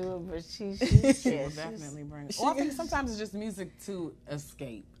 Cardi will, but she will definitely bring it. Or I think sometimes it's just music to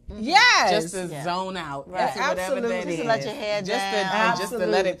escape. Yes. Just to zone out. Right. Whatever that is. Just to let your hair down. Just to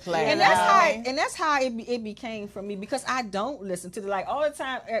let it play. And that's how it became for me, because I don't listen to it. Like all the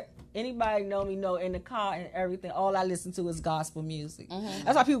time, anybody know me know in the car and everything, all I listen to is gospel music.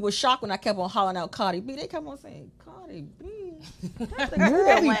 That's why people were shocked when I kept on hollering out Cardi B. They kept on saying, Cardi B. That's the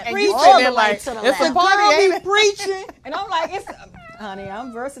girl be preaching. Like, it's a party, be preaching. And I'm like, honey.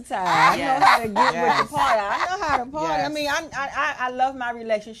 I'm versatile. I know how to get with the party. I know how to party. I mean, I love my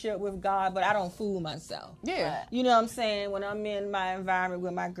relationship with God, but I don't fool myself. Yeah. You know what I'm saying? When I'm in my environment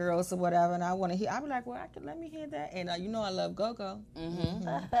with my girls or whatever, and I want to hear, I'll be like, well, let me hear that. And you know I love go-go.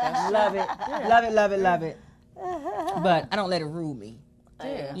 Love it. Love it, love it, love it. But I don't let it rule me.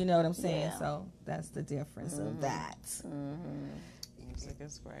 Yeah. You know what I'm saying? Yeah. So that's the difference of that. Music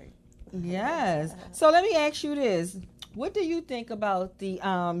is great. Yes. So let me ask you this. What do you think about the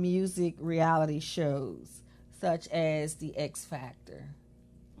music reality shows, such as The X Factor?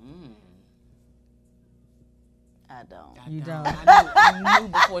 I don't. You don't. I knew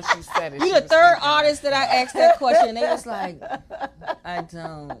before she said it. You the third artist that I asked that question. They was like, I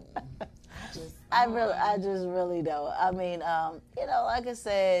don't. I just really don't. I mean, you know, like I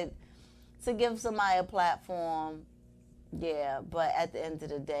said, to give somebody a platform, yeah, but at the end of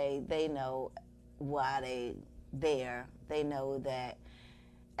the day, they know why they there. They know that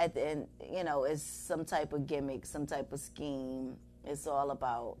at the end, you know, it's some type of gimmick, some type of scheme. It's all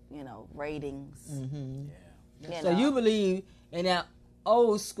about, you know, ratings. So you believe in that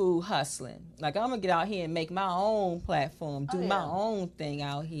old school hustling. Like, I'm going to get out here and make my own platform, do my own thing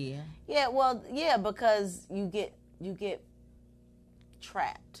out here. Yeah, well, yeah, because you get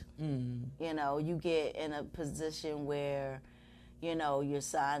trapped. You know, you get in a position where, you know, you're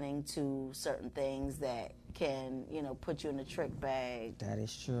signing to certain things that can, you know, put you in a trick bag. That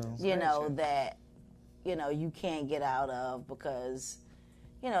is true. You know, that, you know, you can't get out of because,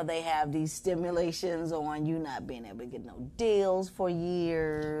 you know, they have these stimulations on you not being able to get no deals for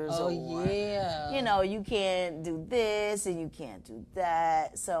years. Oh, or, yeah. you know, you can't do this and you can't do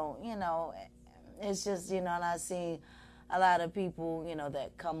that. So, you know, it's just, you know, and I see a lot of people, you know,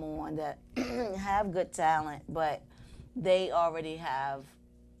 that come on that have good talent, but they already have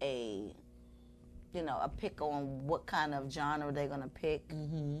a, you know, a pick on what kind of genre they're going to pick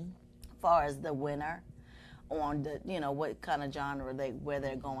as far as the winner. On the, you know, what kind of genre where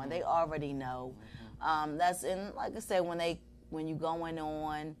they're going, they already know. That's in, like I said, when you going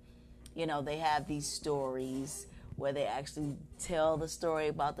on, you know, they have these stories where they actually tell the story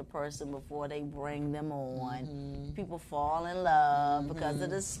about the person before they bring them on. People fall in love because of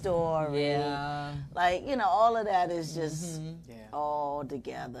the story. Yeah. Like, you know, all of that is just all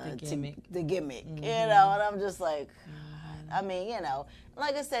together. The gimmick. You know, and I'm just like, I mean, you know,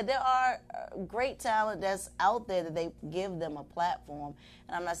 like I said, there are great talent that's out there that they give them a platform.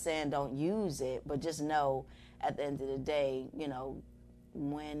 And I'm not saying don't use it, but just know at the end of the day, you know,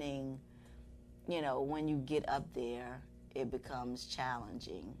 winning, you know, when you get up there, it becomes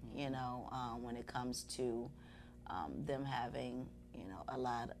challenging, you know, when it comes to them having, you know, a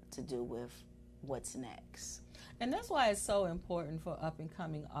lot to do with what's next. And that's why it's so important for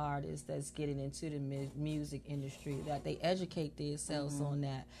up-and-coming artists that's getting into the music industry that they educate themselves on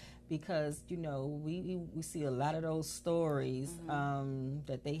that, because, you know, we see a lot of those stories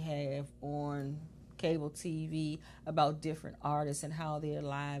that they have on cable TV about different artists and how their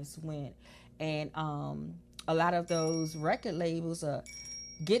lives went. And a lot of those record labels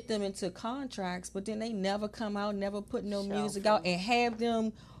get them into contracts, but then they never come out, never put no music out, and have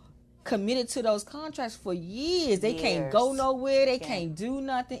them committed to those contracts for years. They can't go nowhere. They can't do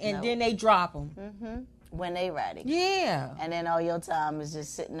nothing. And then they drop them. When they ready. Yeah. And then all your time is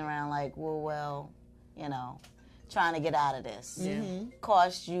just sitting around like, well, you know, trying to get out of this.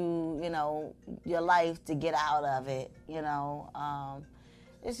 Cost you, you know, your life to get out of it, you know.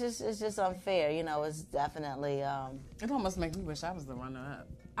 It's just unfair, you know. It's definitely... It almost makes me wish I was the runner-up.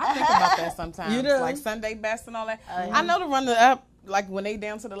 I think about that sometimes. You do? Like Sunday Best and all that. I know the runner-up, like when they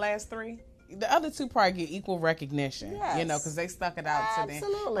down to the last three, the other two probably get equal recognition, you know, because they stuck it out to them.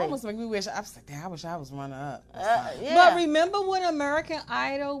 Absolutely. Almost make me wish, I was like, damn, I wish I was runner-up. But remember when American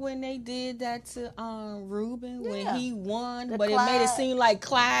Idol, when they did that to Ruben, when he won, but Clyde. it made it seem like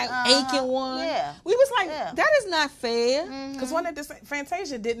Clyde Aiken won? Yeah. We was like, that is not fair. Because one of the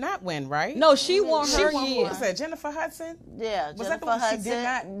Fantasia did not win, right? No, she won She her won. year. What's that, Jennifer Hudson? Yeah, Was that the Jennifer one she Hudson did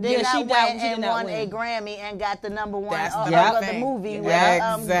not? did not she win did and not won win. a Grammy and got the number one That's of the the thing. movie.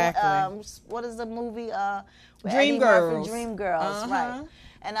 Yeah, with, exactly. What is the movie? With Eddie Murphy, Dreamgirls, right?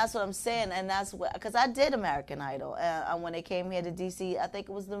 And that's what I'm saying, and that's what, because I did American Idol when they came here to DC. I think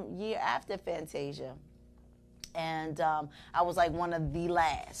it was the year after Fantasia. And I was like one of the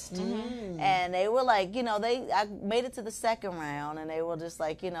last. And they were like, you know, I made it to the second round, and they were just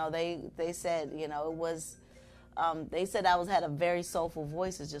like, you know, they said, you know, it was, they said I had a very soulful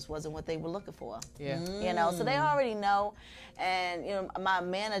voice. It just wasn't what they were looking for. Yeah. You know, so they already know. And, you know, my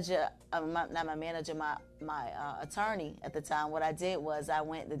manager, my attorney at the time, what I did was I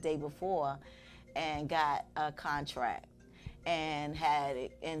went the day before and got a contract. and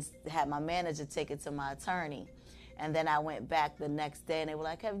had my manager take it to my attorney. And then I went back the next day, and they were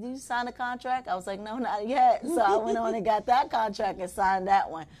like, "Have you signed a contract?" I was like, "No, not yet." So I went on and got that contract and signed that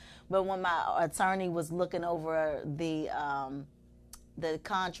one. But when my attorney was looking over the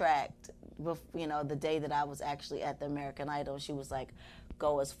contract, you know, the day that I was actually at the American Idol, she was like,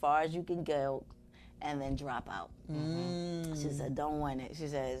 "Go as far as you can go, and then drop out." She said, "Don't win it." She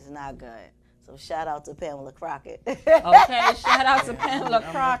said, "It's not good." So shout out to Pamela Crockett. Okay, shout out to Pamela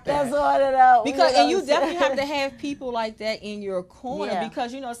Crockett. That's all it out. Because and you definitely have to have people like that in your corner, Yeah.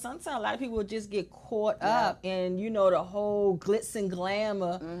 because you know sometimes a lot of people just get caught up in, you know, the whole glitz and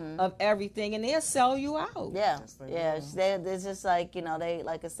glamour of everything, and they'll sell you out. Yeah, they're just like, you know, they,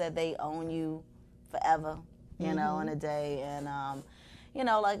 like I said, they own you forever, you know, in a day. And you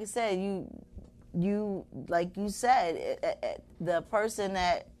know, like I said, you like you said, the person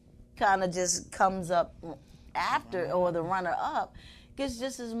that kind of just comes up after, or the runner up, gets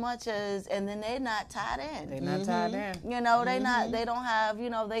just as much as, and then they're not tied in. They're not tied in. You know, they don't have, you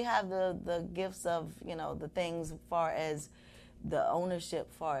know, they have the gifts of, you know, the things as far as the ownership,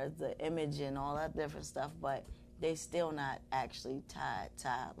 as far as the image and all that different stuff, but they still not actually tied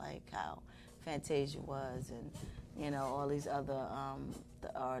like how Fantasia was, and, you know, all these other,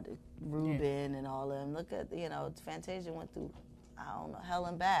 Ruben and all of them. Look at, you know, Fantasia went through, I don't know, hell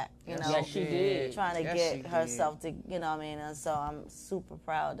and back, you know. Yes, she did. Trying to get herself to, you know what I mean? And so I'm super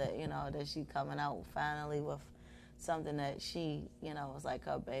proud that, you know, that she coming out finally with something that she, you know, was like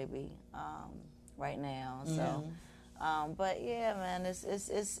her baby right now. So, but yeah, man,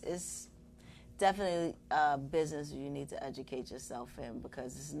 it's definitely a business you need to educate yourself in,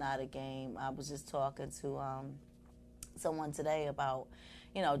 because it's not a game. I was just talking to someone today about,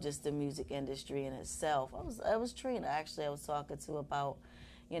 you know, just the music industry in itself. It was Trina, actually, I was talking to about,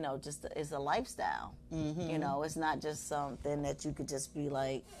 you know, just it's a lifestyle. You know, it's not just something that you could just be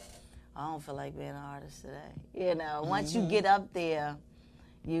like, I don't feel like being an artist today. You know, once you get up there,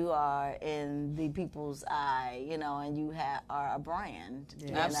 you are in the people's eye, you know, and you are a brand. Yeah.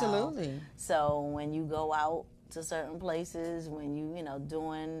 You know? Absolutely. So when you go out to certain places, when you know,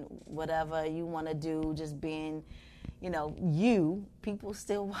 doing whatever you want to do, just being, you know, people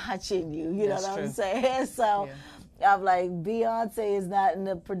still watching you. You know what I'm saying? So I'm like, Beyonce is not in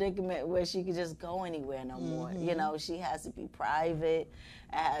a predicament where she could just go anywhere no more. You know, she has to be private.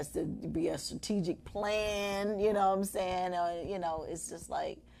 It has to be a strategic plan. You know what I'm saying? You know, it's just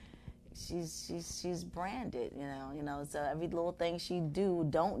like she's branded. You know. So every little thing she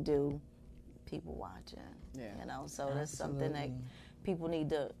don't do, people watching. Yeah. You know, so that's something that people need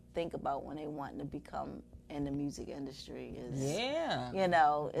to think about when they want to become in the music industry. You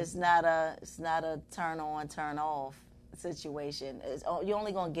know, it's not a turn on, turn off situation. You're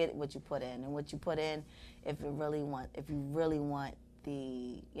only gonna get what you put in, and what you put in, if you really want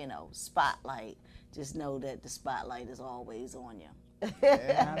the, you know, spotlight, just know that the spotlight is always on you.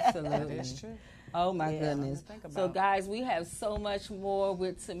 Absolutely. That's true. Oh my goodness. So guys, we have so much more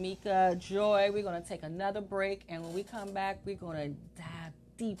with Tamika Joy. We're going to take another break, and when we come back, we're going to dive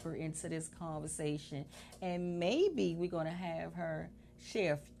deeper into this conversation, and maybe we're going to have her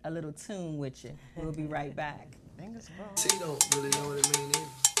share a little tune with you. We'll be right back. See, you don't really know what it means either.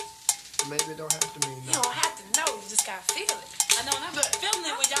 Maybe it don't have to mean You don't have to know, you just gotta feel it. I know, and I be feeling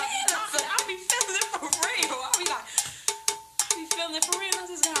it when y'all be talking. I be feeling it for real. I be feeling it for real. I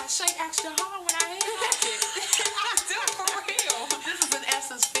just gotta shake extra hard when I ain't like it. I do it for real. This is an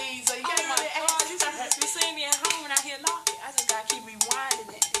Essence feed, so you gotta you just be seeing me at home when I hear lock it. I just gotta keep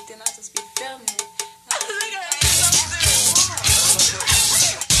rewinding it, and then I just be feeling it.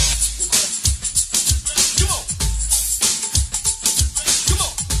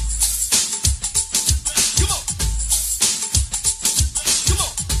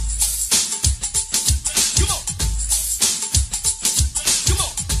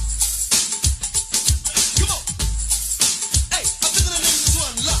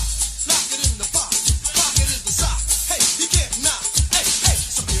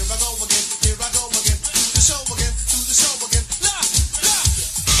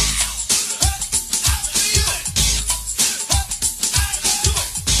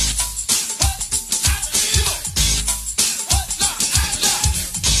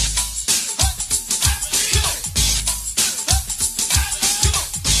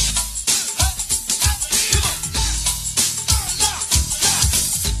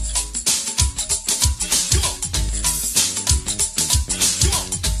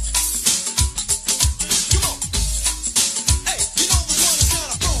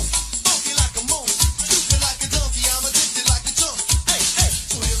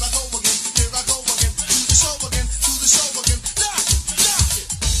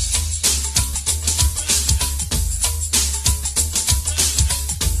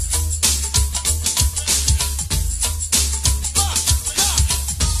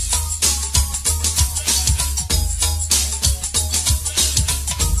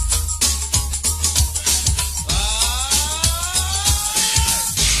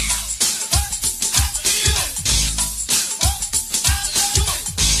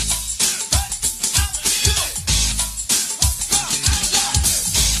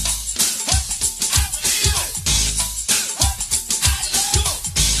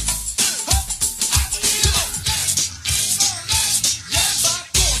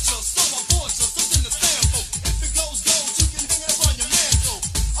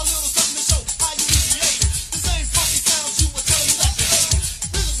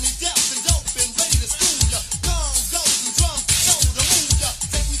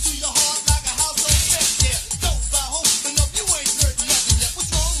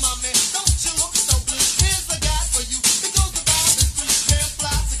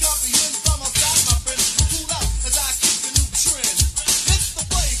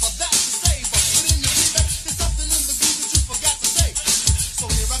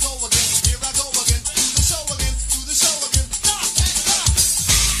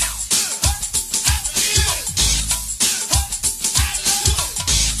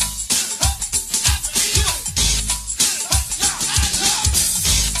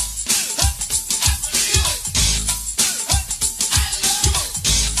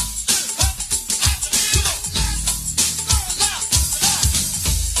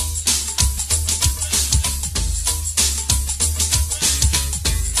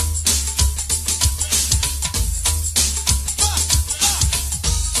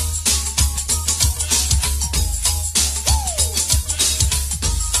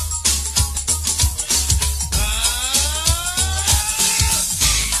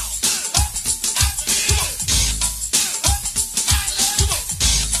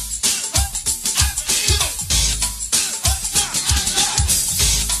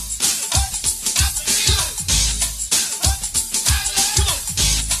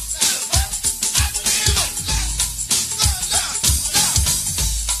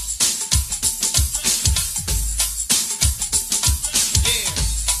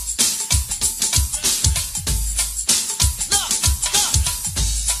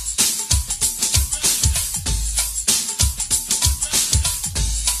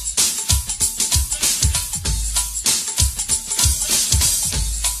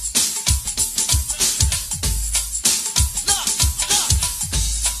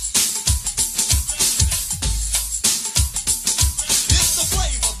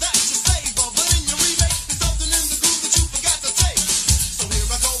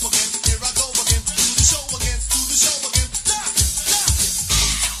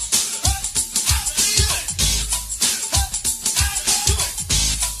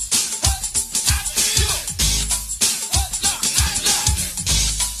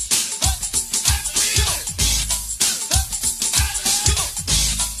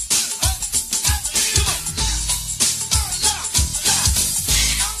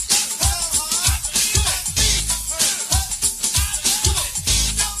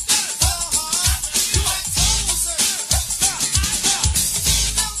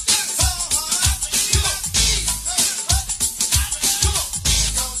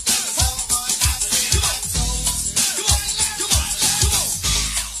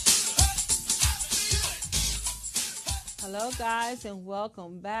 Hello, guys, and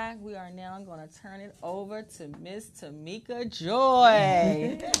welcome back. We are now going to turn it over to Miss Tamika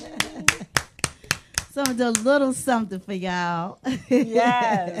Joy. So I'm gonna do a little something for y'all.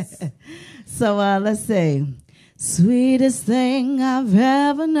 Yes. So let's see. Sweetest thing I've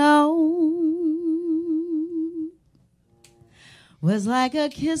ever known was like a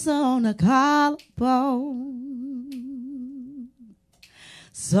kiss on a collarbone,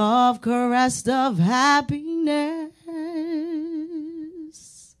 soft caress of happiness,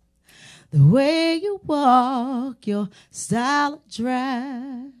 the way you walk, your style of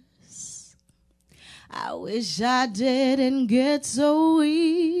dress. I wish I didn't get so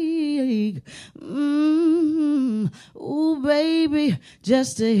weak. Ooh, baby,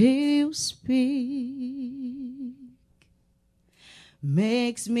 just to hear you speak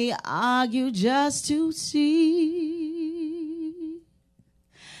makes me argue just to see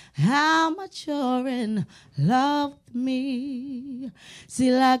how much you're in love with me. See,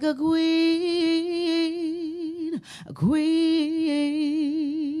 like a queen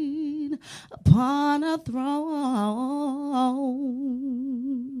upon a throne.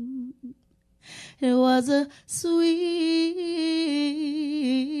 It was a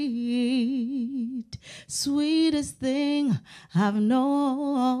sweetest thing I've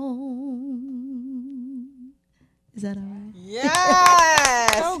known. Is that all right?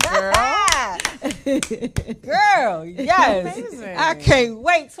 Yes. Oh, girl. Girl, yes. Amazing. I can't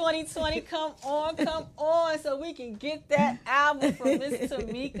wait. 2020, come on, so we can get that album from Miss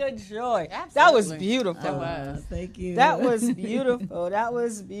Tamika Joy. Absolutely. That was beautiful. That was. Thank you. That was beautiful. That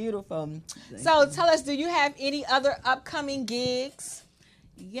was beautiful. So tell us, do you have any other upcoming gigs?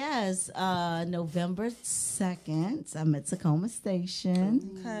 Yes, November 2nd, I'm at Tacoma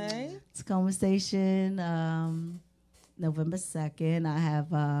Station. Okay. Tacoma Station, November 2nd. I have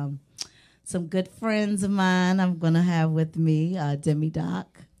some good friends of mine I'm going to have with me, Demi Doc,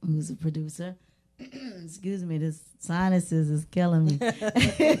 who's a producer. Excuse me, this sinuses is killing me.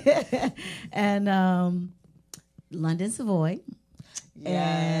 And London Savoy.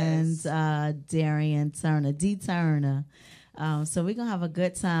 Yes. And Darian Turner, D. Turner. So we're going to have a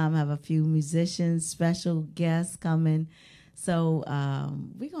good time, have a few musicians, special guests coming. So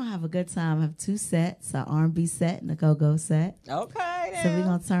we're going to have a good time, have 2 sets, an R&B set and a go-go set. Okay. So we're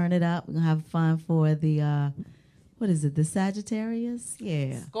going to turn it up. We're going to have fun for the, what is it, the Sagittarius?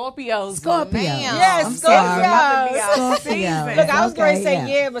 Yeah. Scorpios. Scorpio. Ma'am. Yes, I'm Scorpio. Scorpio. Look, I was going to Okay,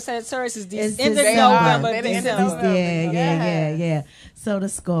 say yeah. but Sagittarius is It's end of December. November, It's December. Yeah. So the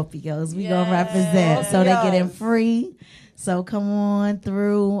Scorpios, we going to represent. So they get in free. So come on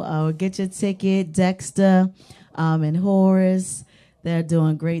through, get your ticket. Dexter and Horace, they're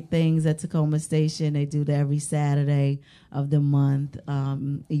doing great things at Tacoma Station. They do that every Saturday of the month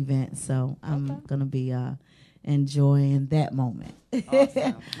event. So I'm going to be enjoying that moment.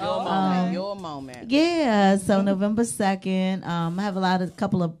 Awesome. Your moment. Yeah, so November 2nd, I have a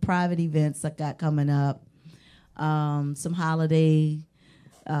couple of private events I got coming up. Some holiday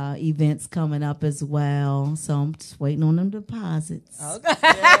events coming up as well. So I'm just waiting on them deposits. Okay.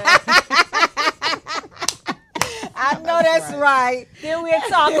 I know that's right. Then we'll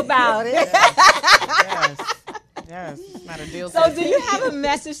talk about it. Yes. Not a deal. So do you have a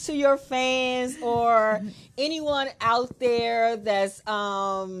message to your fans or anyone out there that's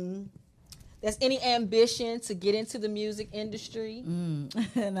any ambition to get into the music industry?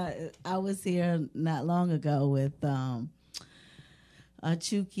 And I was here not long ago with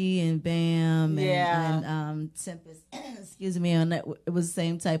Chucky and Bam and Tempest. Excuse me. And it was the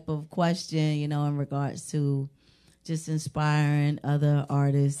same type of question, in regards to just inspiring other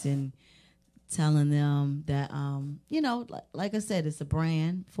artists and telling them that, like I said, it's a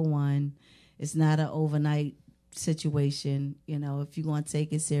brand for one. It's not an overnight situation. If you're going to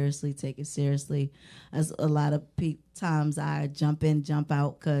take it seriously, take it seriously. As a lot of times I jump in, jump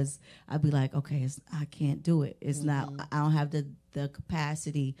out because I'd be like, okay, I can't do it. It's not, I don't have the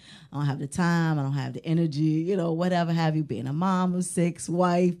capacity. I don't have the time. I don't have the energy, whatever have you, being a mom of 6,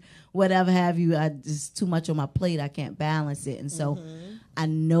 wife, whatever have you. I just too much on my plate. I can't balance it. And so I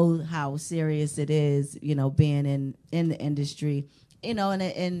know how serious it is, being in the industry,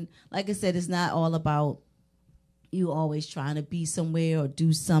 and like I said, it's not all about you always trying to be somewhere or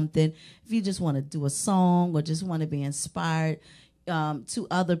do something. If you just want to do a song or just want to be inspired to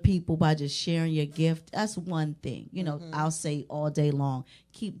other people by just sharing your gift, that's one thing. I'll say all day long,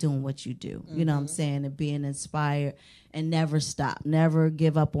 keep doing what you do. You know what I'm saying? And being inspired and never stop. Never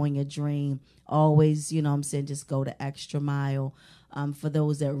give up on your dream. Always, just go the extra mile. For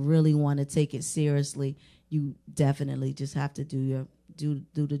those that really want to take it seriously, you definitely just have to do do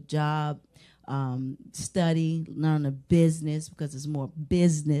the job, study, learn a business, because it's more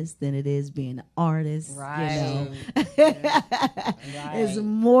business than it is being an artist. Right. It's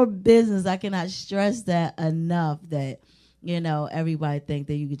more business. I cannot stress that enough, that everybody think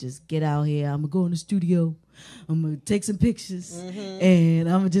that you could just get out here. I'm gonna go in the studio, I'm gonna take some pictures, and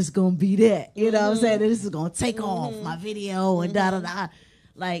I'm just gonna be that. You know what I'm saying? This is gonna take off my video and da da da.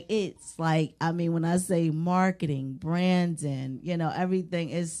 Like, it's like, I mean, when I say marketing, branding, everything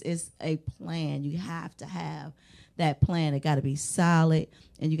is a plan. You have to have that plan. It got to be solid,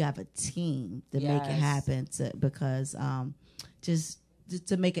 and you got to have a team to make it happen. Because just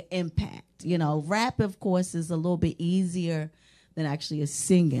to make an impact. Rap, of course, is a little bit easier than actually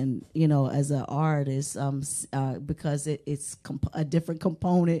singing, as an artist, because it's a different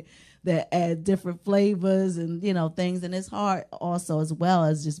component that add different flavors and, things. And it's hard also, as well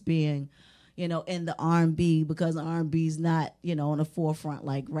as just being, in the R&B, because R&B is not, on the forefront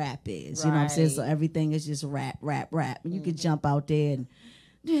like rap is. You know what I'm saying? So everything is just rap. And you could jump out there and,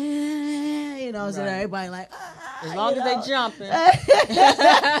 so everybody like, as long as they jumping.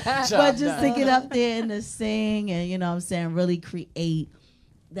 But just to get up there and to sing and, really create,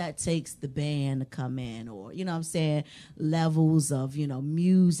 that takes the band to come in, or, levels of,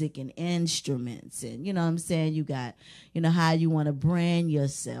 music and instruments. And, you got, how you want to brand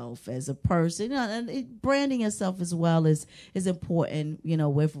yourself as a person. And branding yourself as well is important,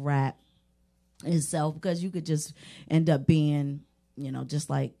 with rap itself, because you could just end up being, just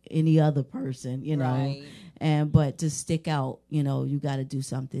like any other person, but to stick out, you got to do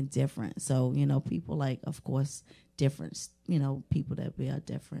something different. So, people like, of course, different, people that we are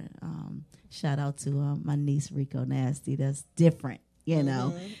different. Shout out to my niece, Rico Nasty. That's different,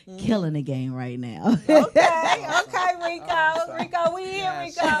 killing the game right now. Okay, Rico, we here,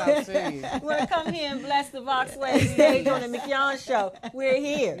 Rico. You want to come here and bless the Vox Wave stage on the McYoung Show? We're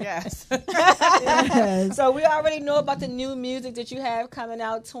here. Yes. So we already know about the new music that you have coming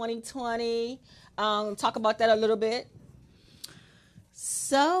out 2020. Talk about that a little bit.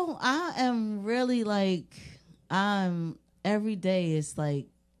 So I am really every day is like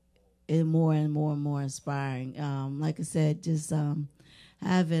more and more and more inspiring. Like I said, just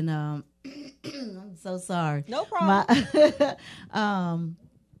having I'm so sorry. No problem.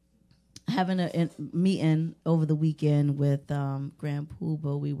 Having a meeting over the weekend with Grand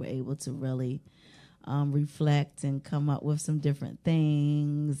Puba, we were able to really reflect and come up with some different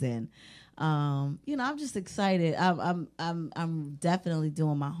things, and I'm just excited. I'm definitely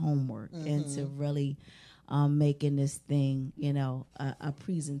doing my homework into really making this thing, a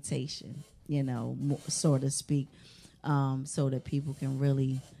presentation, so to speak, so that people can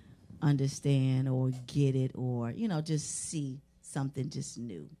really understand or get it, or, just see something just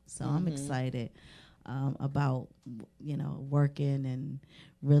new. So I'm excited about, working and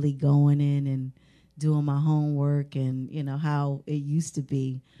really going in and doing my homework, and, how it used to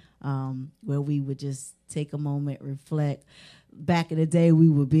be, where we would just take a moment, reflect. Back in the day, we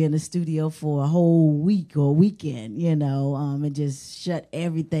would be in the studio for a whole week or weekend, and just shut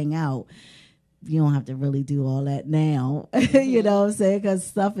everything out. You don't have to really do all that now, you know what I'm saying? Because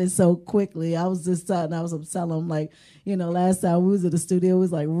stuff is so quickly. I was telling them, like, last time we was in the studio, it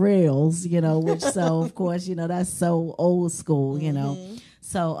was like rails, which, so, of course, that's so old school,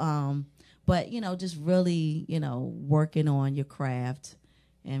 So, but, just really, working on your craft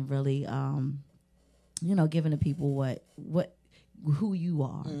and really, giving the people who you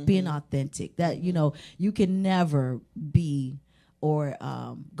are, being authentic. That, you can never be or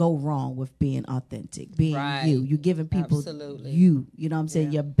go wrong with being authentic, being you. You're giving people you know what I'm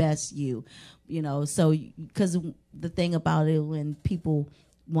saying, your best you. So, because the thing about it, when people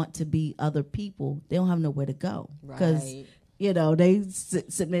want to be other people, they don't have nowhere to go. Because,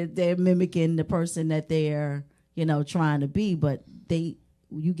 they're mimicking the person that they're, trying to be, but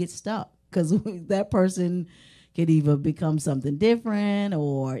you get stuck. Because that person could either become something different,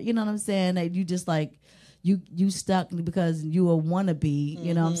 or, you know what I'm saying, that you just like, you stuck because you a wannabe,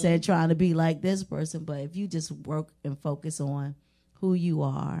 you know what I'm saying, trying to be like this person. But if you just work and focus on who you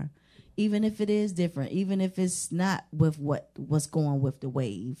are, even if it is different, even if it's not with what's going with the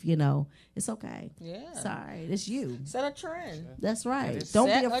wave, it's okay. Yeah. Sorry, it's you. Set a trend. That's right. Don't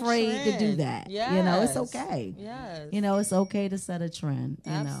be afraid to do that. Yes. It's okay. Yes. It's okay to set a trend.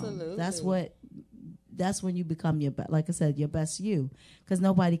 Absolutely. That's when you become like I said, your best you, because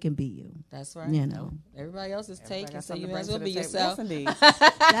nobody can be you. That's right. Everybody else is taken, so you might as well be yourself.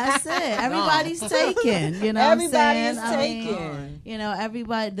 That's it. Everybody's taken. Everybody's taken.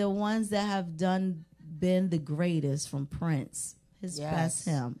 Everybody, the ones that have been the greatest, from Prince, his Yes. best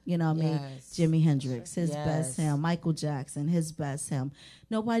him. You know what I mean? Yes. Jimi Hendrix, his Yes. best him. Michael Jackson, his best him.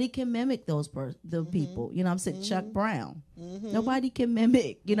 Nobody can mimic those people. You know what I'm saying? Chuck Brown. Nobody can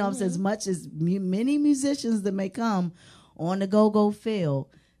mimic. You know what I'm saying? As much as many musicians that may come on the go-go field,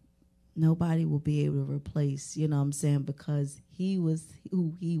 nobody will be able to replace, you know what I'm saying, because he was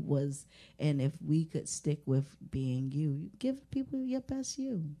who he was. And if we could stick with being you, give people your best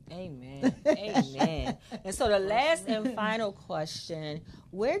you. Amen. Amen. And so the last and final question,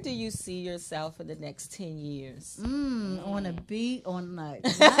 where do you see yourself in the next 10 years? On a beach, on like,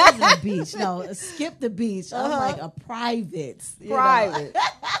 not even a beach. No, skip the beach. I'm like a private. Private.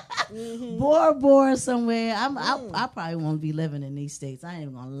 Bora Bora somewhere. I probably won't be living in these states. I ain't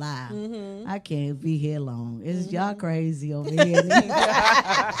even gonna lie. I can't be here long. It's y'all crazy over here.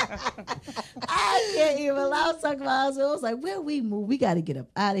 I can't even. I was talking about. I was like, where we move? We got to get up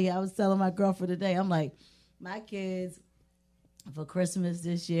out of here. I was telling my girlfriend today. I'm like, my kids for Christmas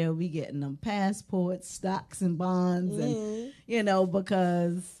this year, we getting them passports, stocks, and bonds, and you know,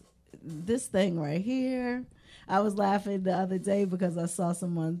 because this thing right here. I was laughing the other day because I saw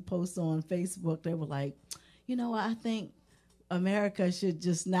someone post on Facebook. They were like, you know, I think America should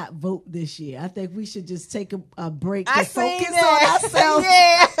just not vote this year. I think we should just take a break to focus on ourselves.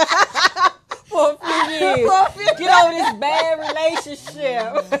 Yeah. For a few years. Get over this bad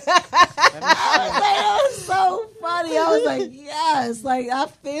relationship. That was so funny. I was like, yes, like I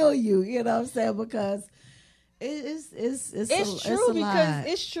feel you. You know what I'm saying? Because it's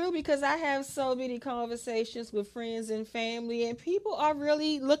true because I have so many conversations with friends and family, and people are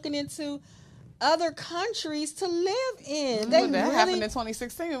really looking into other countries to live in. That happened in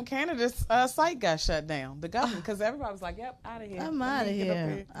 2016 when Canada's site got shut down. The government, because everybody was like, "Yep, out of here. I'm out of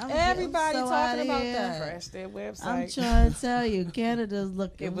here." Everybody so talking about here. that. Crash their website. I'm trying to tell you, Canada's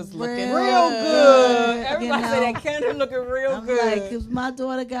looking. It was real looking real good. Everybody you know? say that Canada looking real I'm good. like, if my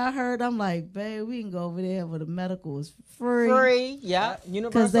daughter got hurt, I'm like, babe, we can go over there where the medical is free. Free, yeah.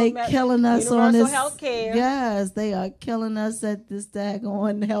 Because they killing us on universal this. health care. Yes, they are killing us at this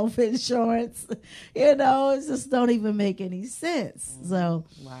daggone health insurance. You know, it just don't even make any sense. So,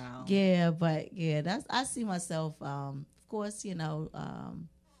 wow. Yeah, but yeah, I see myself. Of course, you know,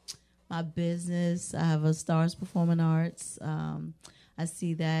 my business. I have a Stars Performing Arts. I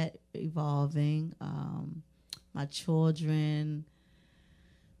see that evolving. My children.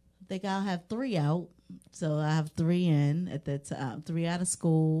 I think I'll have 3 out. So I have 3 in at that time. 3 out of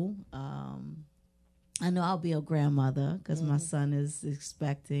school. I know I'll be a grandmother because my son is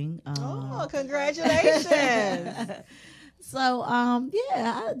expecting. Oh, congratulations! So,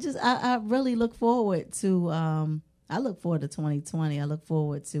 yeah, I really look forward to. I look forward to 2020. I look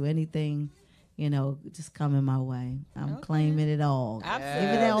forward to anything, you know, just coming my way. I'm claiming it all. Absolutely.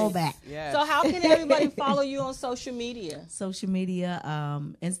 Giving it all back. Yes. So how can everybody follow you on social media? Social media,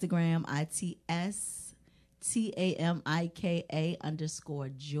 Instagram,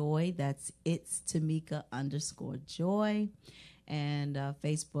 TAMIKA_joy. That's it's Tamika _joy. And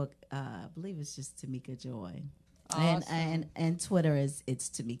Facebook, I believe it's just Tamika Joy. Awesome. And Twitter is it's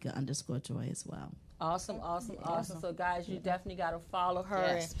Tamika _joy as well. Awesome. So, guys, you definitely got to follow her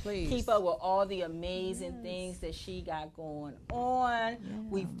Yes, and please. keep up with all the amazing things that she got going on.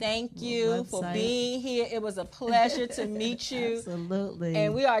 We thank you for being here. It was a pleasure to meet you. Absolutely.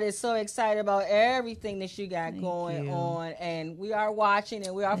 And we are just so excited about everything that you got going on. And we are watching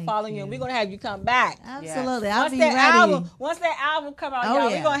and we are following you. And we're going to have you come back. Absolutely. Yes. I'll be ready. Once that album come out, Oh,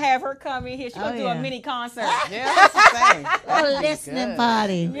 y'all, yeah. we're going to have her come in here. She's going to do a mini concert. Yeah, that's the thing. A listening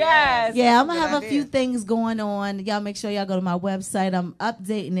party. Yes. Yeah, I'm going to Good have a few idea. things going on. Y'all make sure y'all go to my website. I'm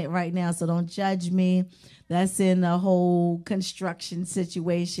updating it right now, so don't judge me. That's in the whole construction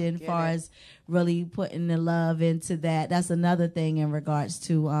situation as far as really putting the love into that. That's another thing in regards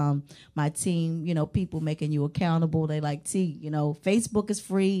to my team, you know, people making you accountable. They like, you know, Facebook is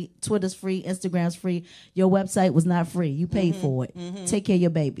free, Twitter's free, Instagram's free. Your website was not free. You paid for it. Take care of your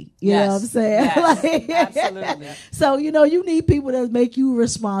baby. You know what I'm saying? Yes. Absolutely. So, you know, you need people that make you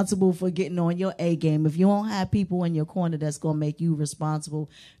responsible for getting on your A game. If you don't have people in your corner that's going to make you responsible,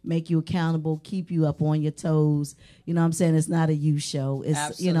 make you accountable, keep you up on your toes, you know what I'm saying? It's not a you show.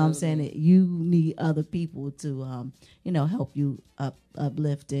 It's, you know what I'm saying? You need other people to, you know, help you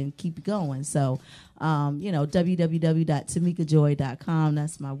uplift and keep you going. So, you know, www.tamikajoy.com.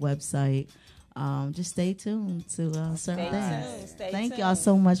 That's my website. Just stay tuned to certain things. Thank y'all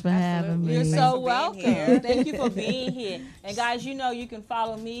so much for having me. You're so welcome. Thank you for being here. And guys, you know you can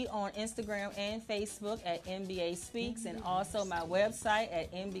follow me on Instagram and Facebook at NBA Speaks and also my website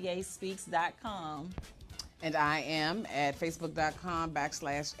at NBASpeaks.com. And I am at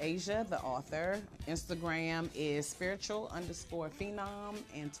facebook.com/Asia, the author. Instagram is spiritual_phenom,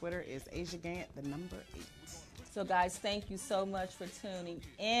 and Twitter is Asia Gant, the number 8. So, guys, thank you so much for tuning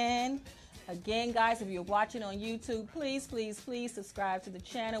in. Again, guys, if you're watching on YouTube, please, please, please subscribe to the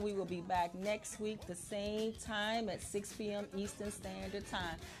channel. We will be back next week, the same time at 6 p.m. Eastern Standard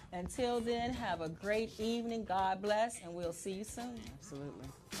Time. Until then, have a great evening. God bless, and we'll see you soon. Absolutely.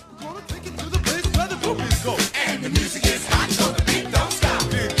 Gonna take it to the place where the groupies go. And the music is hot, so the beat don't stop.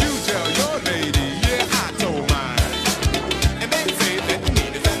 Did you tell your lady?